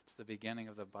back to the beginning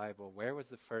of the Bible, where was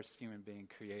the first human being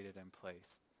created and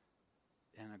placed?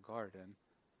 In a garden.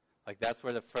 That's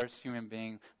where the first human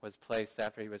being was placed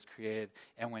after he was created.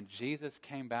 And when Jesus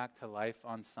came back to life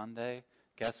on Sunday,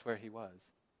 guess where he was?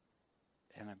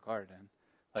 In a garden.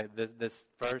 This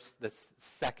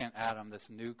second Adam, this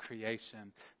new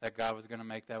creation that God was going to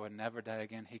make that would never die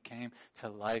again, he came to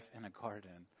life in a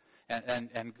garden.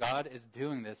 And God is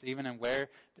doing this, even in where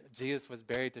Jesus was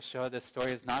buried, to show this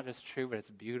story is not just true, but it's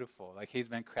beautiful. He's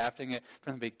been crafting it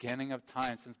from the beginning of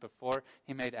time, since before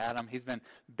he made Adam. He's been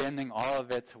bending all of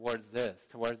it towards this,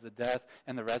 towards the death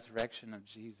and the resurrection of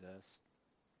Jesus.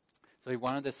 So he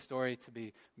wanted this story to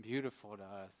be beautiful to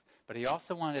us, but he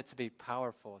also wanted it to be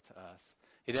powerful to us.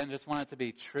 He didn't just want it to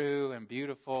be true and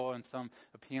beautiful in some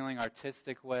appealing,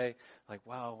 artistic way,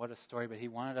 wow, what a story, but he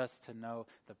wanted us to know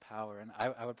the power. And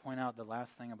I would point out the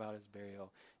last thing about his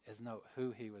burial is note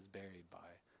who he was buried by.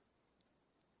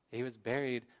 He was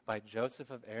buried by Joseph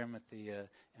of Arimathea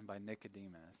and by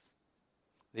Nicodemus.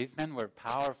 These men were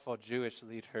powerful Jewish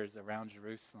leaders around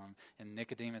Jerusalem, and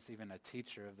Nicodemus even a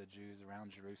teacher of the Jews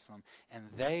around Jerusalem, and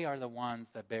they are the ones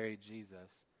that buried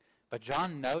Jesus. But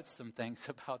John notes some things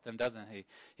about them, doesn't he?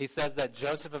 He says that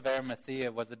Joseph of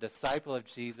Arimathea was a disciple of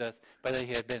Jesus, but that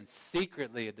he had been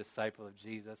secretly a disciple of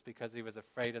Jesus because he was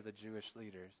afraid of the Jewish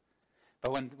leaders.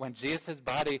 But when Jesus'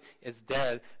 body is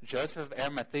dead, Joseph of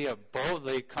Arimathea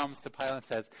boldly comes to Pilate and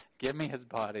says, give me his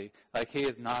body. He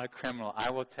is not a criminal. I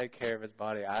will take care of his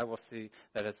body. I will see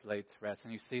that it's laid to rest.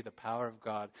 And you see the power of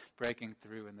God breaking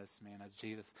through in this man. As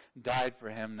Jesus died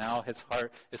for him, now his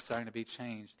heart is starting to be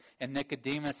changed. And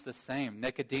Nicodemus the same.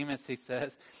 Nicodemus, he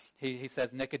says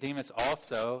Nicodemus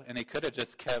also, and he could have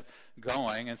just kept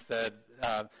going and said,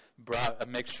 brought a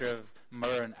mixture of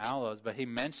myrrh and aloes, but he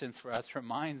mentions for us,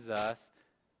 reminds us,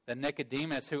 that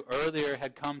Nicodemus, who earlier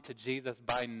had come to Jesus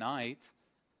by night,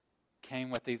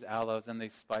 came with these aloes and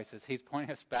these spices. He's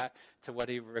pointing us back to what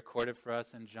he recorded for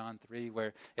us in John 3,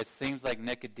 where it seems like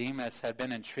Nicodemus had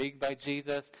been intrigued by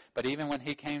Jesus, but even when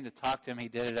he came to talk to him, he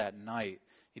did it at night.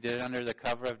 He did it under the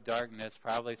cover of darkness,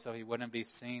 probably so he wouldn't be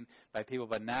seen by people.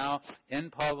 But now, in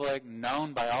public,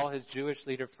 known by all his Jewish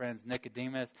leader friends,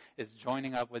 Nicodemus is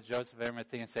joining up with Joseph of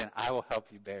Arimathea and saying, I will help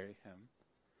you bury him.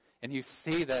 And you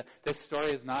see that this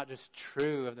story is not just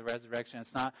true of the resurrection.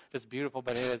 It's not just beautiful,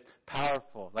 but it is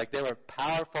powerful. There were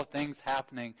powerful things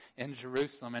happening in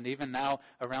Jerusalem and even now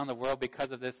around the world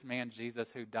because of this man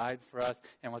Jesus who died for us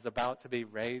and was about to be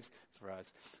raised for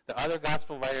us. The other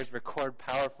gospel writers record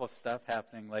powerful stuff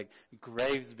happening, like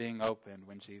graves being opened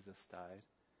when Jesus died.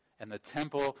 And the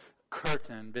temple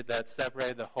curtain that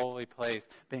separated the holy place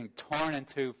being torn in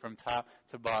two from top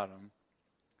to bottom.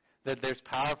 That there's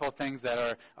powerful things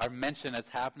that are mentioned as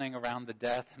happening around the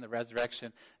death and the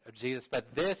resurrection of Jesus.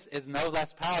 But this is no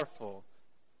less powerful.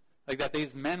 That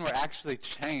these men were actually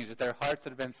changed. That their hearts that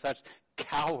have been such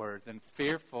cowards and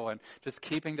fearful and just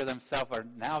keeping to themselves are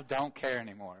now don't care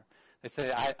anymore. They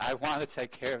say, I want to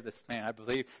take care of this man. I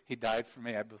believe he died for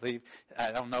me.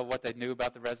 I don't know what they knew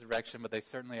about the resurrection, but they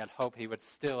certainly had hope he was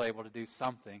still able to do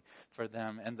something for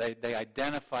them. And they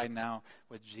identify now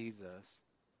with Jesus.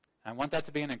 I want that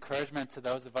to be an encouragement to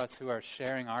those of us who are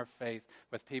sharing our faith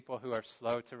with people who are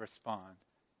slow to respond.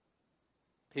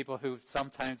 People who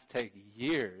sometimes take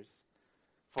years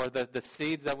for the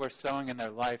seeds that we're sowing in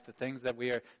their life, the things that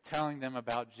we are telling them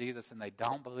about Jesus, and they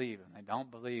don't believe,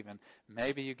 and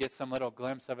maybe you get some little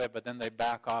glimpse of it, but then they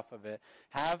back off of it.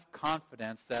 Have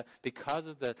confidence that because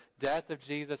of the death of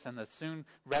Jesus and the soon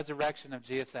resurrection of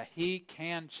Jesus, that he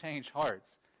can change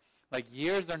hearts.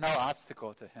 Years are no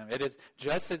obstacle to him. It is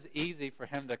just as easy for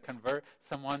him to convert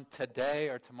someone today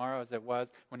or tomorrow as it was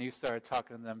when you started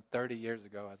talking to them 30 years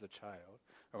ago as a child,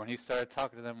 or when you started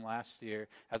talking to them last year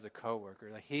as a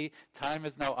coworker. Time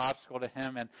is no obstacle to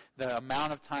him, and the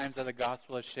amount of times that the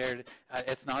gospel is shared,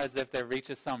 it's not as if there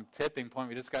reaches some tipping point.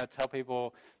 We just got to tell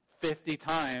people 50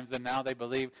 times, and now they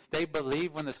believe. They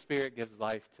believe when the Spirit gives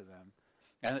life to them.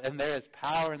 And there is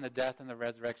power in the death and the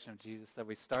resurrection of Jesus that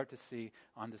we start to see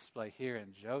on display here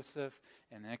in Joseph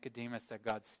and Nicodemus, that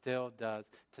God still does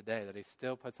today, that he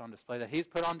still puts on display, that he's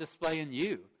put on display in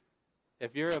you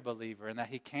if you're a believer, and that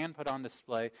he can put on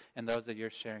display in those that you're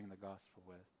sharing the gospel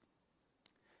with.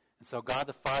 And so God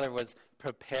the Father was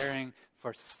preparing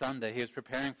for Sunday. He was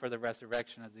preparing for the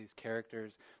resurrection as these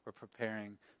characters were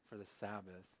preparing for the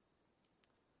Sabbath.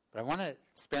 But I want to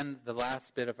spend the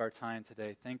last bit of our time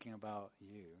today thinking about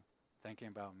you, thinking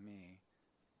about me,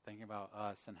 thinking about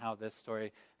us, and how this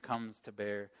story comes to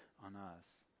bear on us.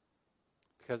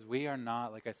 Because we are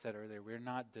not, like I said earlier, we're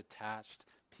not detached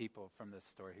people from this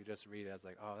story who just read it as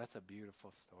like, oh, that's a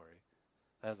beautiful story.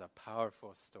 That is a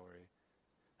powerful story.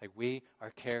 Like, we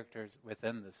are characters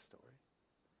within this story.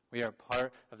 We are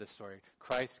part of the story.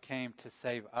 Christ came to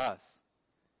save us.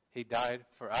 He died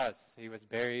for us. He was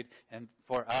buried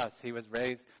for us. He was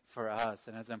raised for us.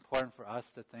 And it's important for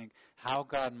us to think how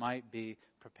God might be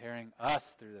preparing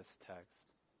us through this text.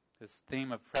 This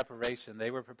theme of preparation.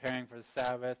 They were preparing for the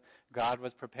Sabbath. God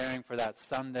was preparing for that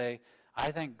Sunday.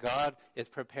 I think God is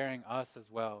preparing us as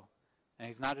well. And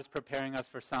He's not just preparing us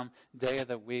for some day of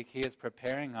the week. He is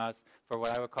preparing us for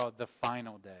what I would call the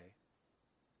final day.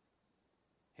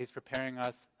 He's preparing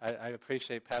us. I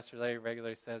appreciate Pastor Larry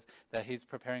regularly says that He's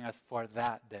preparing us for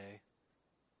that day.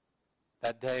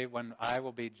 That day when I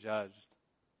will be judged.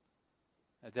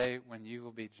 A day when you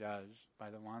will be judged by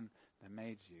the one that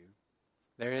made you.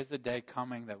 There is a day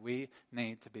coming that we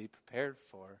need to be prepared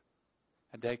for.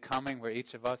 A day coming where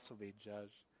each of us will be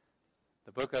judged.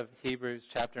 The book of Hebrews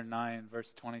chapter 9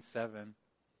 verse 27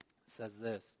 says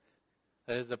this.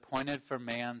 That it is appointed for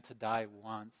man to die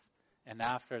once, and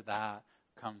after that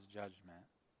comes judgment.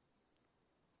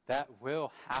 That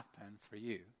will happen for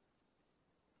you.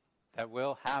 That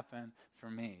will happen for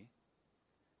me.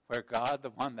 Where God, the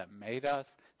one that made us,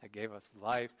 that gave us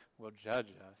life, will judge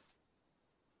us.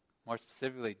 More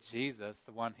specifically, Jesus,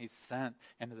 the one He sent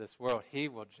into this world, He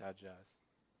will judge us.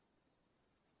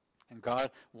 And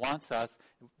God wants us,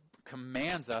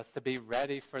 commands us to be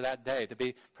ready for that day, to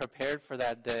be prepared for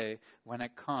that day when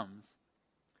it comes.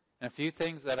 And a few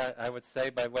things that I would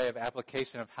say by way of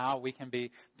application of how we can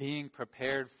be being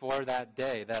prepared for that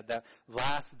day, that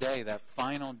last day, that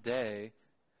final day,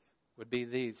 would be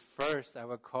these. First, I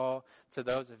would call to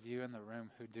those of you in the room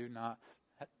who do not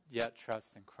yet trust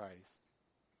in Christ,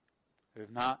 who have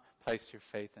not placed your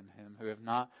faith in Him, who have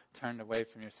not turned away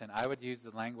from your sin. I would use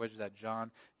the language that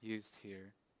John used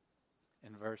here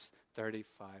in verse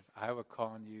 35. I would call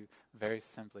on you very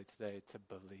simply today to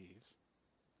believe.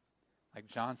 Like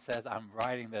John says, I'm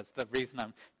writing this. The reason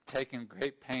I'm taking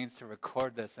great pains to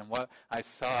record this and what I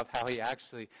saw of how He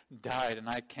actually died.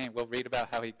 And we'll read about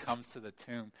how He comes to the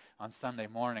tomb on Sunday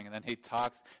morning and then He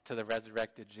talks to the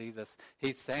resurrected Jesus.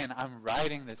 He's saying, I'm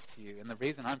writing this to you. And the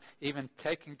reason I'm even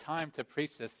taking time to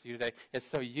preach this to you today is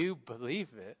so you believe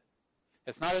it.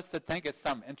 It's not just to think it's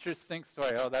some interesting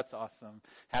story. Oh, that's awesome.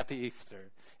 Happy Easter.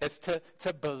 It's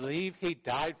to believe He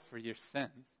died for your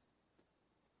sins.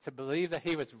 To believe that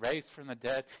He was raised from the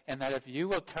dead, and that if you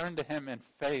will turn to Him in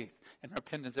faith and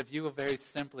repentance, if you will very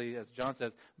simply, as John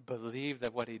says, believe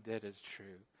that what He did is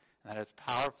true, and that it's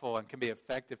powerful and can be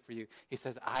effective for you, He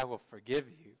says, I will forgive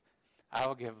you. I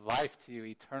will give life to you,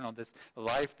 eternal. This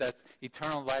life that's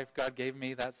eternal life God gave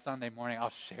me that Sunday morning,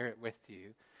 I'll share it with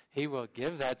you. He will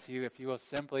give that to you if you will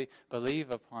simply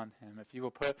believe upon Him, if you will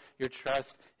put your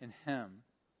trust in Him.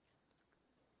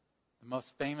 The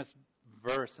most famous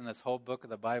verse in this whole book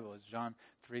of the Bible is John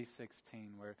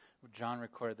 3:16, where John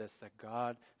recorded this, that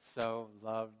God so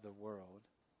loved the world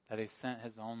that He sent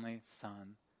His only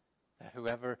Son, that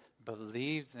whoever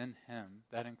believes in Him,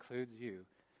 that includes you,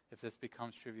 if this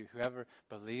becomes true of you, whoever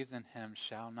believes in Him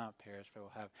shall not perish but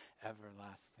will have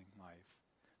everlasting life.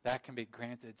 That can be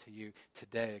granted to you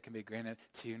today. It can be granted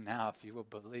to you now if you will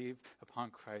believe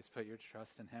upon Christ, put your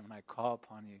trust in Him. And I call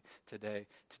upon you today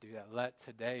to do that. Let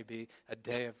today be a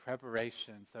day of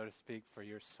preparation, so to speak, for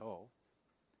your soul,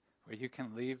 where you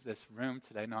can leave this room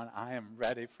today knowing I am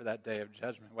ready for that day of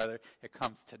judgment. Whether it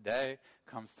comes today,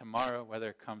 comes tomorrow, whether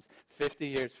it comes 50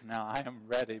 years from now, I am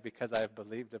ready because I have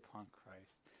believed upon Christ.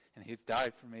 And He's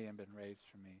died for me and been raised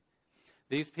for me.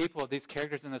 These people, these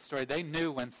characters in the story, they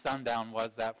knew when sundown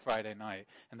was that Friday night,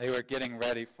 and they were getting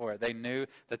ready for it. They knew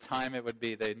the time it would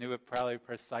be. They knew it probably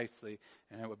precisely,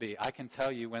 and it would be. I can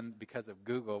tell you when, because of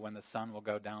Google, when the sun will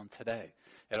go down today.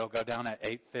 It'll go down at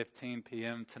 8:15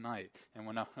 p.m. tonight in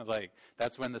Winona Lake.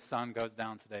 That's when the sun goes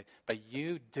down today. But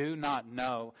you do not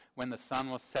know when the sun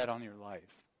will set on your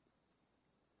life.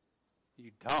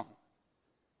 You don't.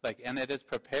 And it is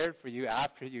prepared for you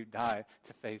after you die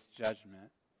to face judgment.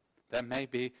 That may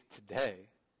be today.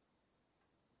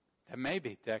 That may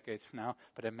be decades from now,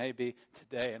 but it may be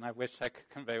today. And I wish I could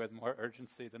convey with more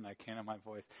urgency than I can in my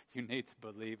voice. You need to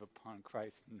believe upon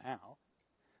Christ now.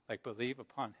 Believe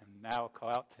upon Him now.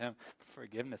 Call out to Him for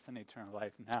forgiveness and eternal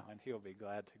life now, and He will be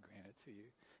glad to grant it to you.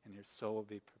 And your soul will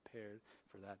be prepared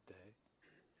for that day.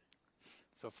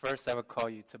 So first, I would call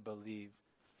you to believe.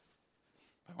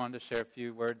 I wanted to share a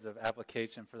few words of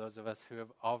application for those of us who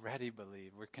have already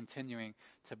believed. We're continuing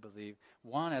to believe.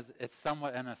 One, is it's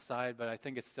somewhat an aside, but I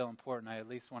think it's still important. I at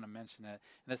least want to mention it.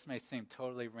 And this may seem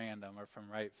totally random or from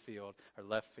right field or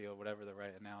left field, whatever the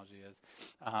right analogy is.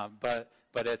 But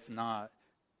it's not.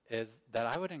 Is that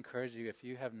I would encourage you,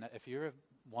 if you're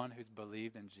one who's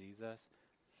believed in Jesus,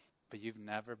 but you've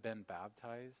never been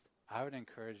baptized, I would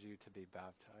encourage you to be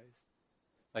baptized.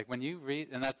 Like when you read,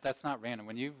 and that's not random,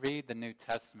 when you read the New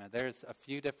Testament, there's a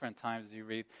few different times you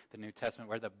read the New Testament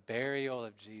where the burial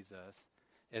of Jesus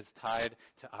is tied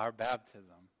to our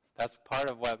baptism. That's part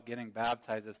of what getting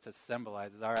baptized is to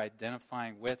symbolize, is our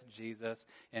identifying with Jesus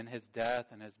in his death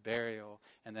and his burial,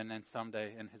 and then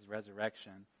someday in his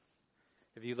resurrection.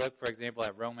 If you look, for example,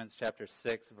 at Romans chapter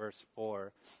 6, verse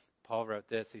 4, Paul wrote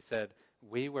this. He said,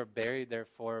 "We were buried,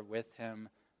 therefore, buried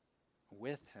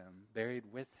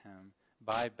with him,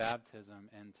 by baptism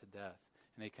into death."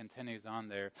 And he continues on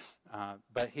there.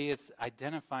 But he is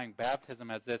identifying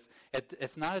baptism as this.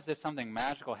 It's not as if something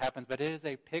magical happens, but it is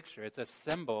a picture. It's a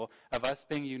symbol of us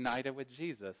being united with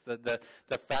Jesus. The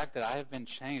fact that I have been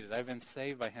changed, that I've been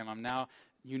saved by him, I'm now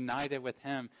united with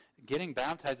him. Getting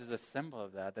baptized is a symbol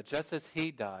of that. That just as he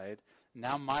died,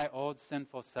 now my old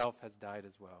sinful self has died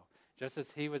as well. Just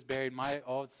as he was buried, my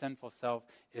old sinful self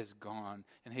is gone,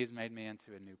 and he's made me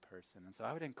into a new person. And so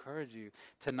I would encourage you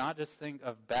to not just think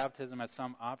of baptism as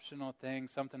some optional thing,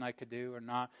 something I could do or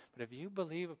not, but if you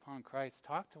believe upon Christ,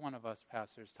 talk to one of us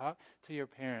pastors, talk to your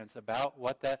parents about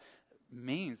what that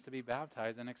means to be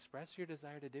baptized, and express your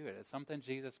desire to do it. It's something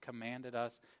Jesus commanded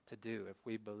us to do if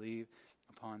we believe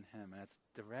upon him, and it's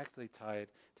directly tied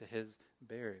to his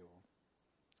burial.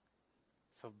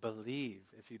 So believe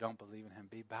if you don't believe in him.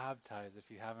 Be baptized if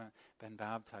you haven't been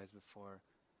baptized before.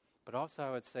 But also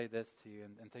I would say this to you,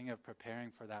 and thinking of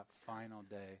preparing for that final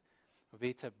day, would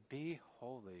be to be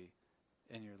holy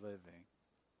in your living.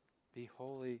 Be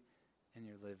holy in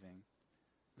your living.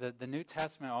 The New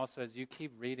Testament also, as you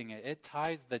keep reading it, it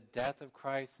ties the death of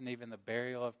Christ and even the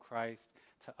burial of Christ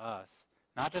to us.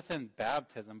 Not just in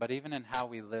baptism, but even in how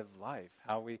we live life,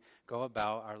 how we go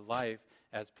about our life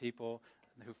as people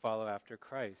who follow after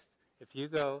Christ. If you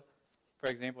go, for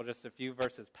example, just a few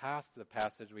verses past the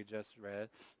passage we just read,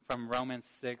 from Romans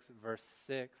 6, verse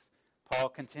 6, Paul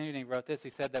continued and he wrote this.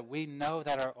 He said that we know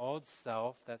that our old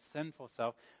self, that sinful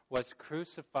self, was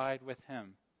crucified with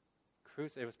him.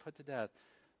 It was put to death,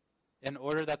 in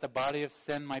order that the body of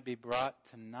sin might be brought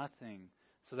to nothing,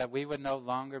 so that we would no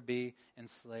longer be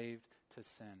enslaved to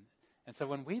sin. And so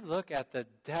when we look at the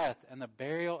death and the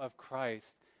burial of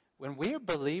Christ, when we are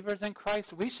believers in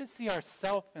Christ, we should see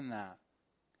ourselves in that.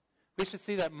 We should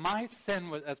see that my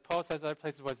sin, was, as Paul says in other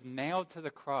places, was nailed to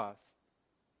the cross.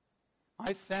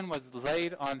 My sin was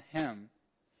laid on him.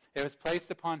 It was placed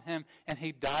upon him, and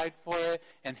he died for it,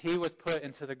 and he was put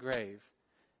into the grave.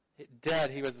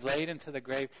 Dead, he was laid into the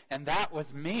grave, and that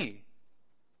was me.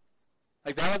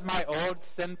 Like, that was my old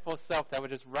sinful self that would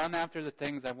just run after the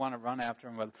things I want to run after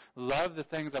and would love the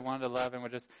things I wanted to love and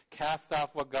would just cast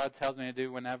off what God tells me to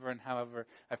do whenever and however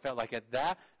I felt like it.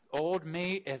 That old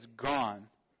me is gone.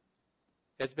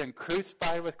 It's been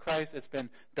crucified with Christ. It's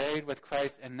been buried with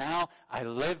Christ. And now I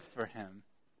live for him.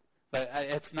 But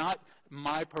it's not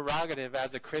my prerogative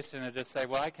as a Christian to just say,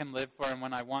 well, I can live for him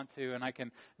when I want to, and I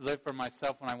can live for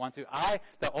myself when I want to.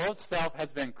 The old self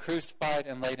has been crucified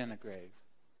and laid in a grave.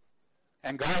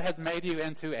 And God has made you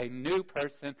into a new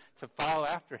person to follow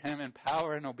after him in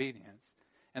power and obedience.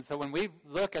 And so when we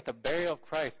look at the burial of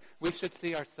Christ, we should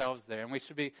see ourselves there. And we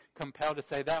should be compelled to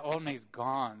say, that old me's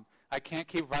gone. I can't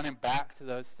keep running back to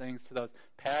those things, to those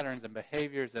patterns and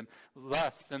behaviors and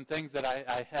lusts and things that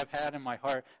I have had in my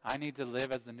heart. I need to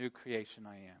live as the new creation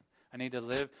I am. I need to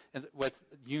live with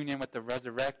union with the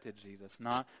resurrected Jesus,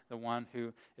 not the one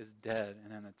who is dead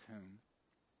and in a tomb.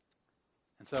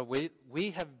 And so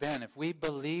we have been, if we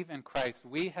believe in Christ,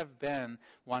 we have been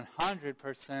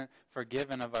 100%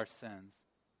 forgiven of our sins.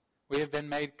 We have been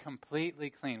made completely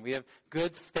clean. We have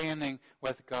good standing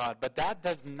with God. But that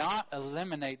does not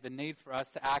eliminate the need for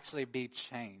us to actually be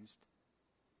changed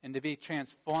and to be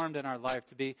transformed in our life,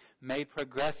 to be made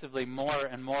progressively more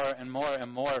and more and more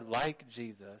and more like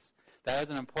Jesus. That is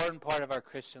an important part of our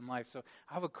Christian life. So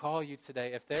I would call you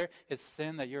today, if there is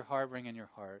sin that you're harboring in your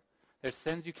heart, there's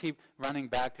sins you keep running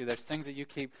back to. There's things that you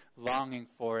keep longing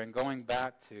for and going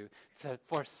back to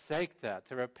forsake that,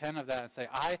 to repent of that and say,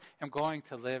 I am going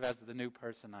to live as the new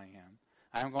person I am.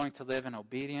 I am going to live in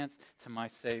obedience to my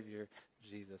Savior,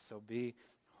 Jesus. So be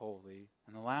holy.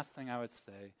 And the last thing I would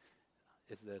say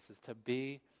is this, is to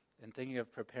be, in thinking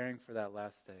of preparing for that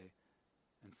last day,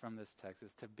 and from this text,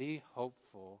 is to be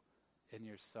hopeful in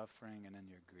your suffering and in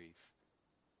your grief.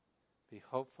 Be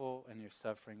hopeful in your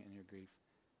suffering and your grief.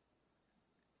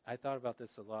 I thought about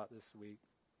this a lot this week,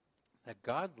 that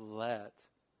God let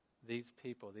these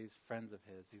people, these friends of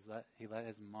his, he let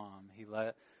his mom, he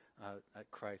let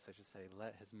Christ, I should say,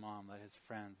 let his mom, let his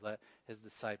friends, let his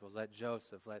disciples, let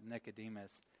Joseph, let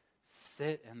Nicodemus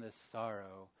sit in this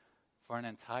sorrow for an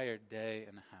entire day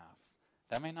and a half.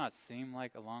 That may not seem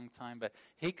like a long time, but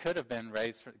he could have been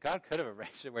God could have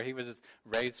arranged it where he was just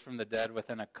raised from the dead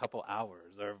within a couple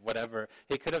hours or whatever.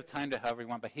 He could have timed it however he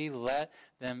wanted, but he let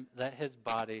his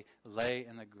body lay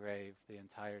in the grave the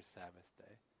entire Sabbath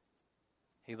day.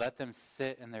 He let them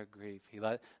sit in their grief. He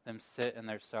let them sit in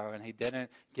their sorrow, and he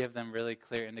didn't give them really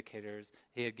clear indicators.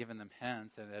 He had given them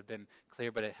hints, and it had been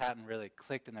clear, but it hadn't really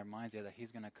clicked in their minds yet that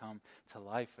he's going to come to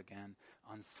life again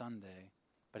on Sunday.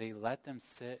 But he let them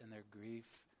sit in their grief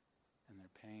and their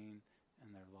pain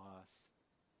and their loss.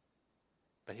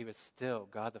 But he was still,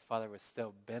 God the Father was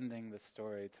still bending the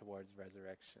story towards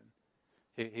resurrection.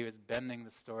 He was bending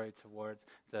the story towards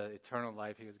the eternal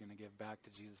life he was going to give back to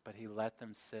Jesus, but he let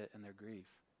them sit in their grief.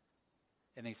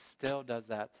 And he still does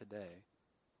that today.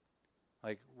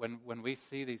 Like when we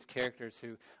see these characters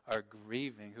who are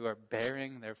grieving, who are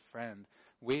burying their friend,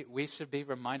 we should be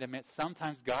reminded, man,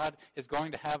 sometimes God is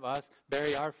going to have us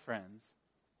bury our friends.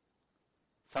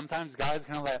 Sometimes God's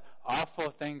going to let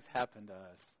awful things happen to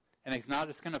us. And he's not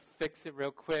just going to fix it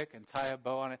real quick and tie a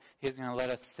bow on it. He's going to let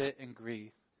us sit in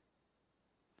grief.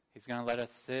 He's going to let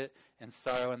us sit in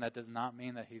sorrow, and that does not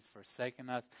mean that he's forsaken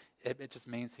us. It just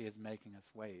means he is making us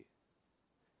wait.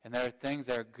 And there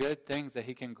are good things that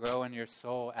he can grow in your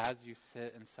soul as you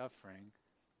sit in suffering.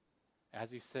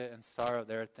 As you sit in sorrow,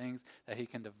 there are things that he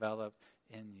can develop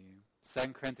in you.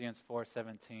 2 Corinthians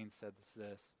 4:17 says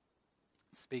this,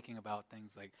 speaking about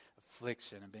things like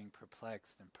affliction and being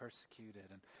perplexed and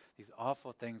persecuted and these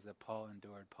awful things that Paul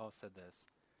endured. Paul said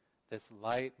this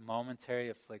light momentary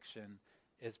affliction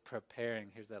is preparing,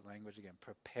 here's that language again,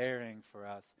 preparing for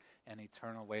us an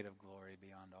eternal weight of glory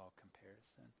beyond all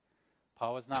comparison.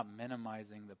 Paul was not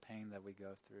minimizing the pain that we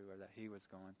go through or that he was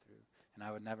going through. And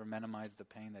I would never minimize the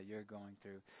pain that you're going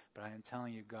through. But I am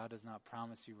telling you, God does not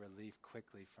promise you relief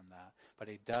quickly from that. But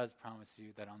he does promise you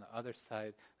that on the other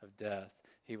side of death,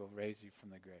 he will raise you from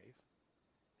the grave.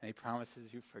 And he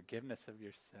promises you forgiveness of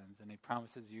your sins. And he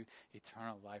promises you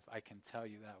eternal life. I can tell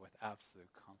you that with absolute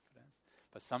confidence.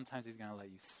 But sometimes he's going to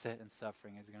let you sit in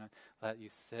suffering. He's going to let you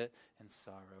sit in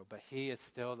sorrow. But he is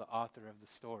still the author of the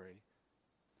story.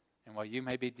 And while you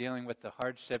may be dealing with the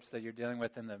hardships that you're dealing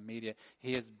with in the immediate,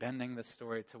 he is bending the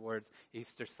story towards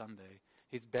Easter Sunday.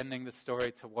 He's bending the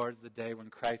story towards the day when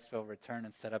Christ will return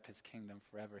and set up his kingdom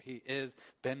forever. He is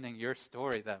bending your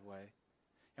story that way.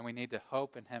 And we need to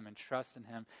hope in him and trust in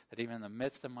him that even in the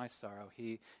midst of my sorrow,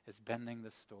 he is bending the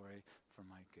story for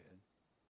my good.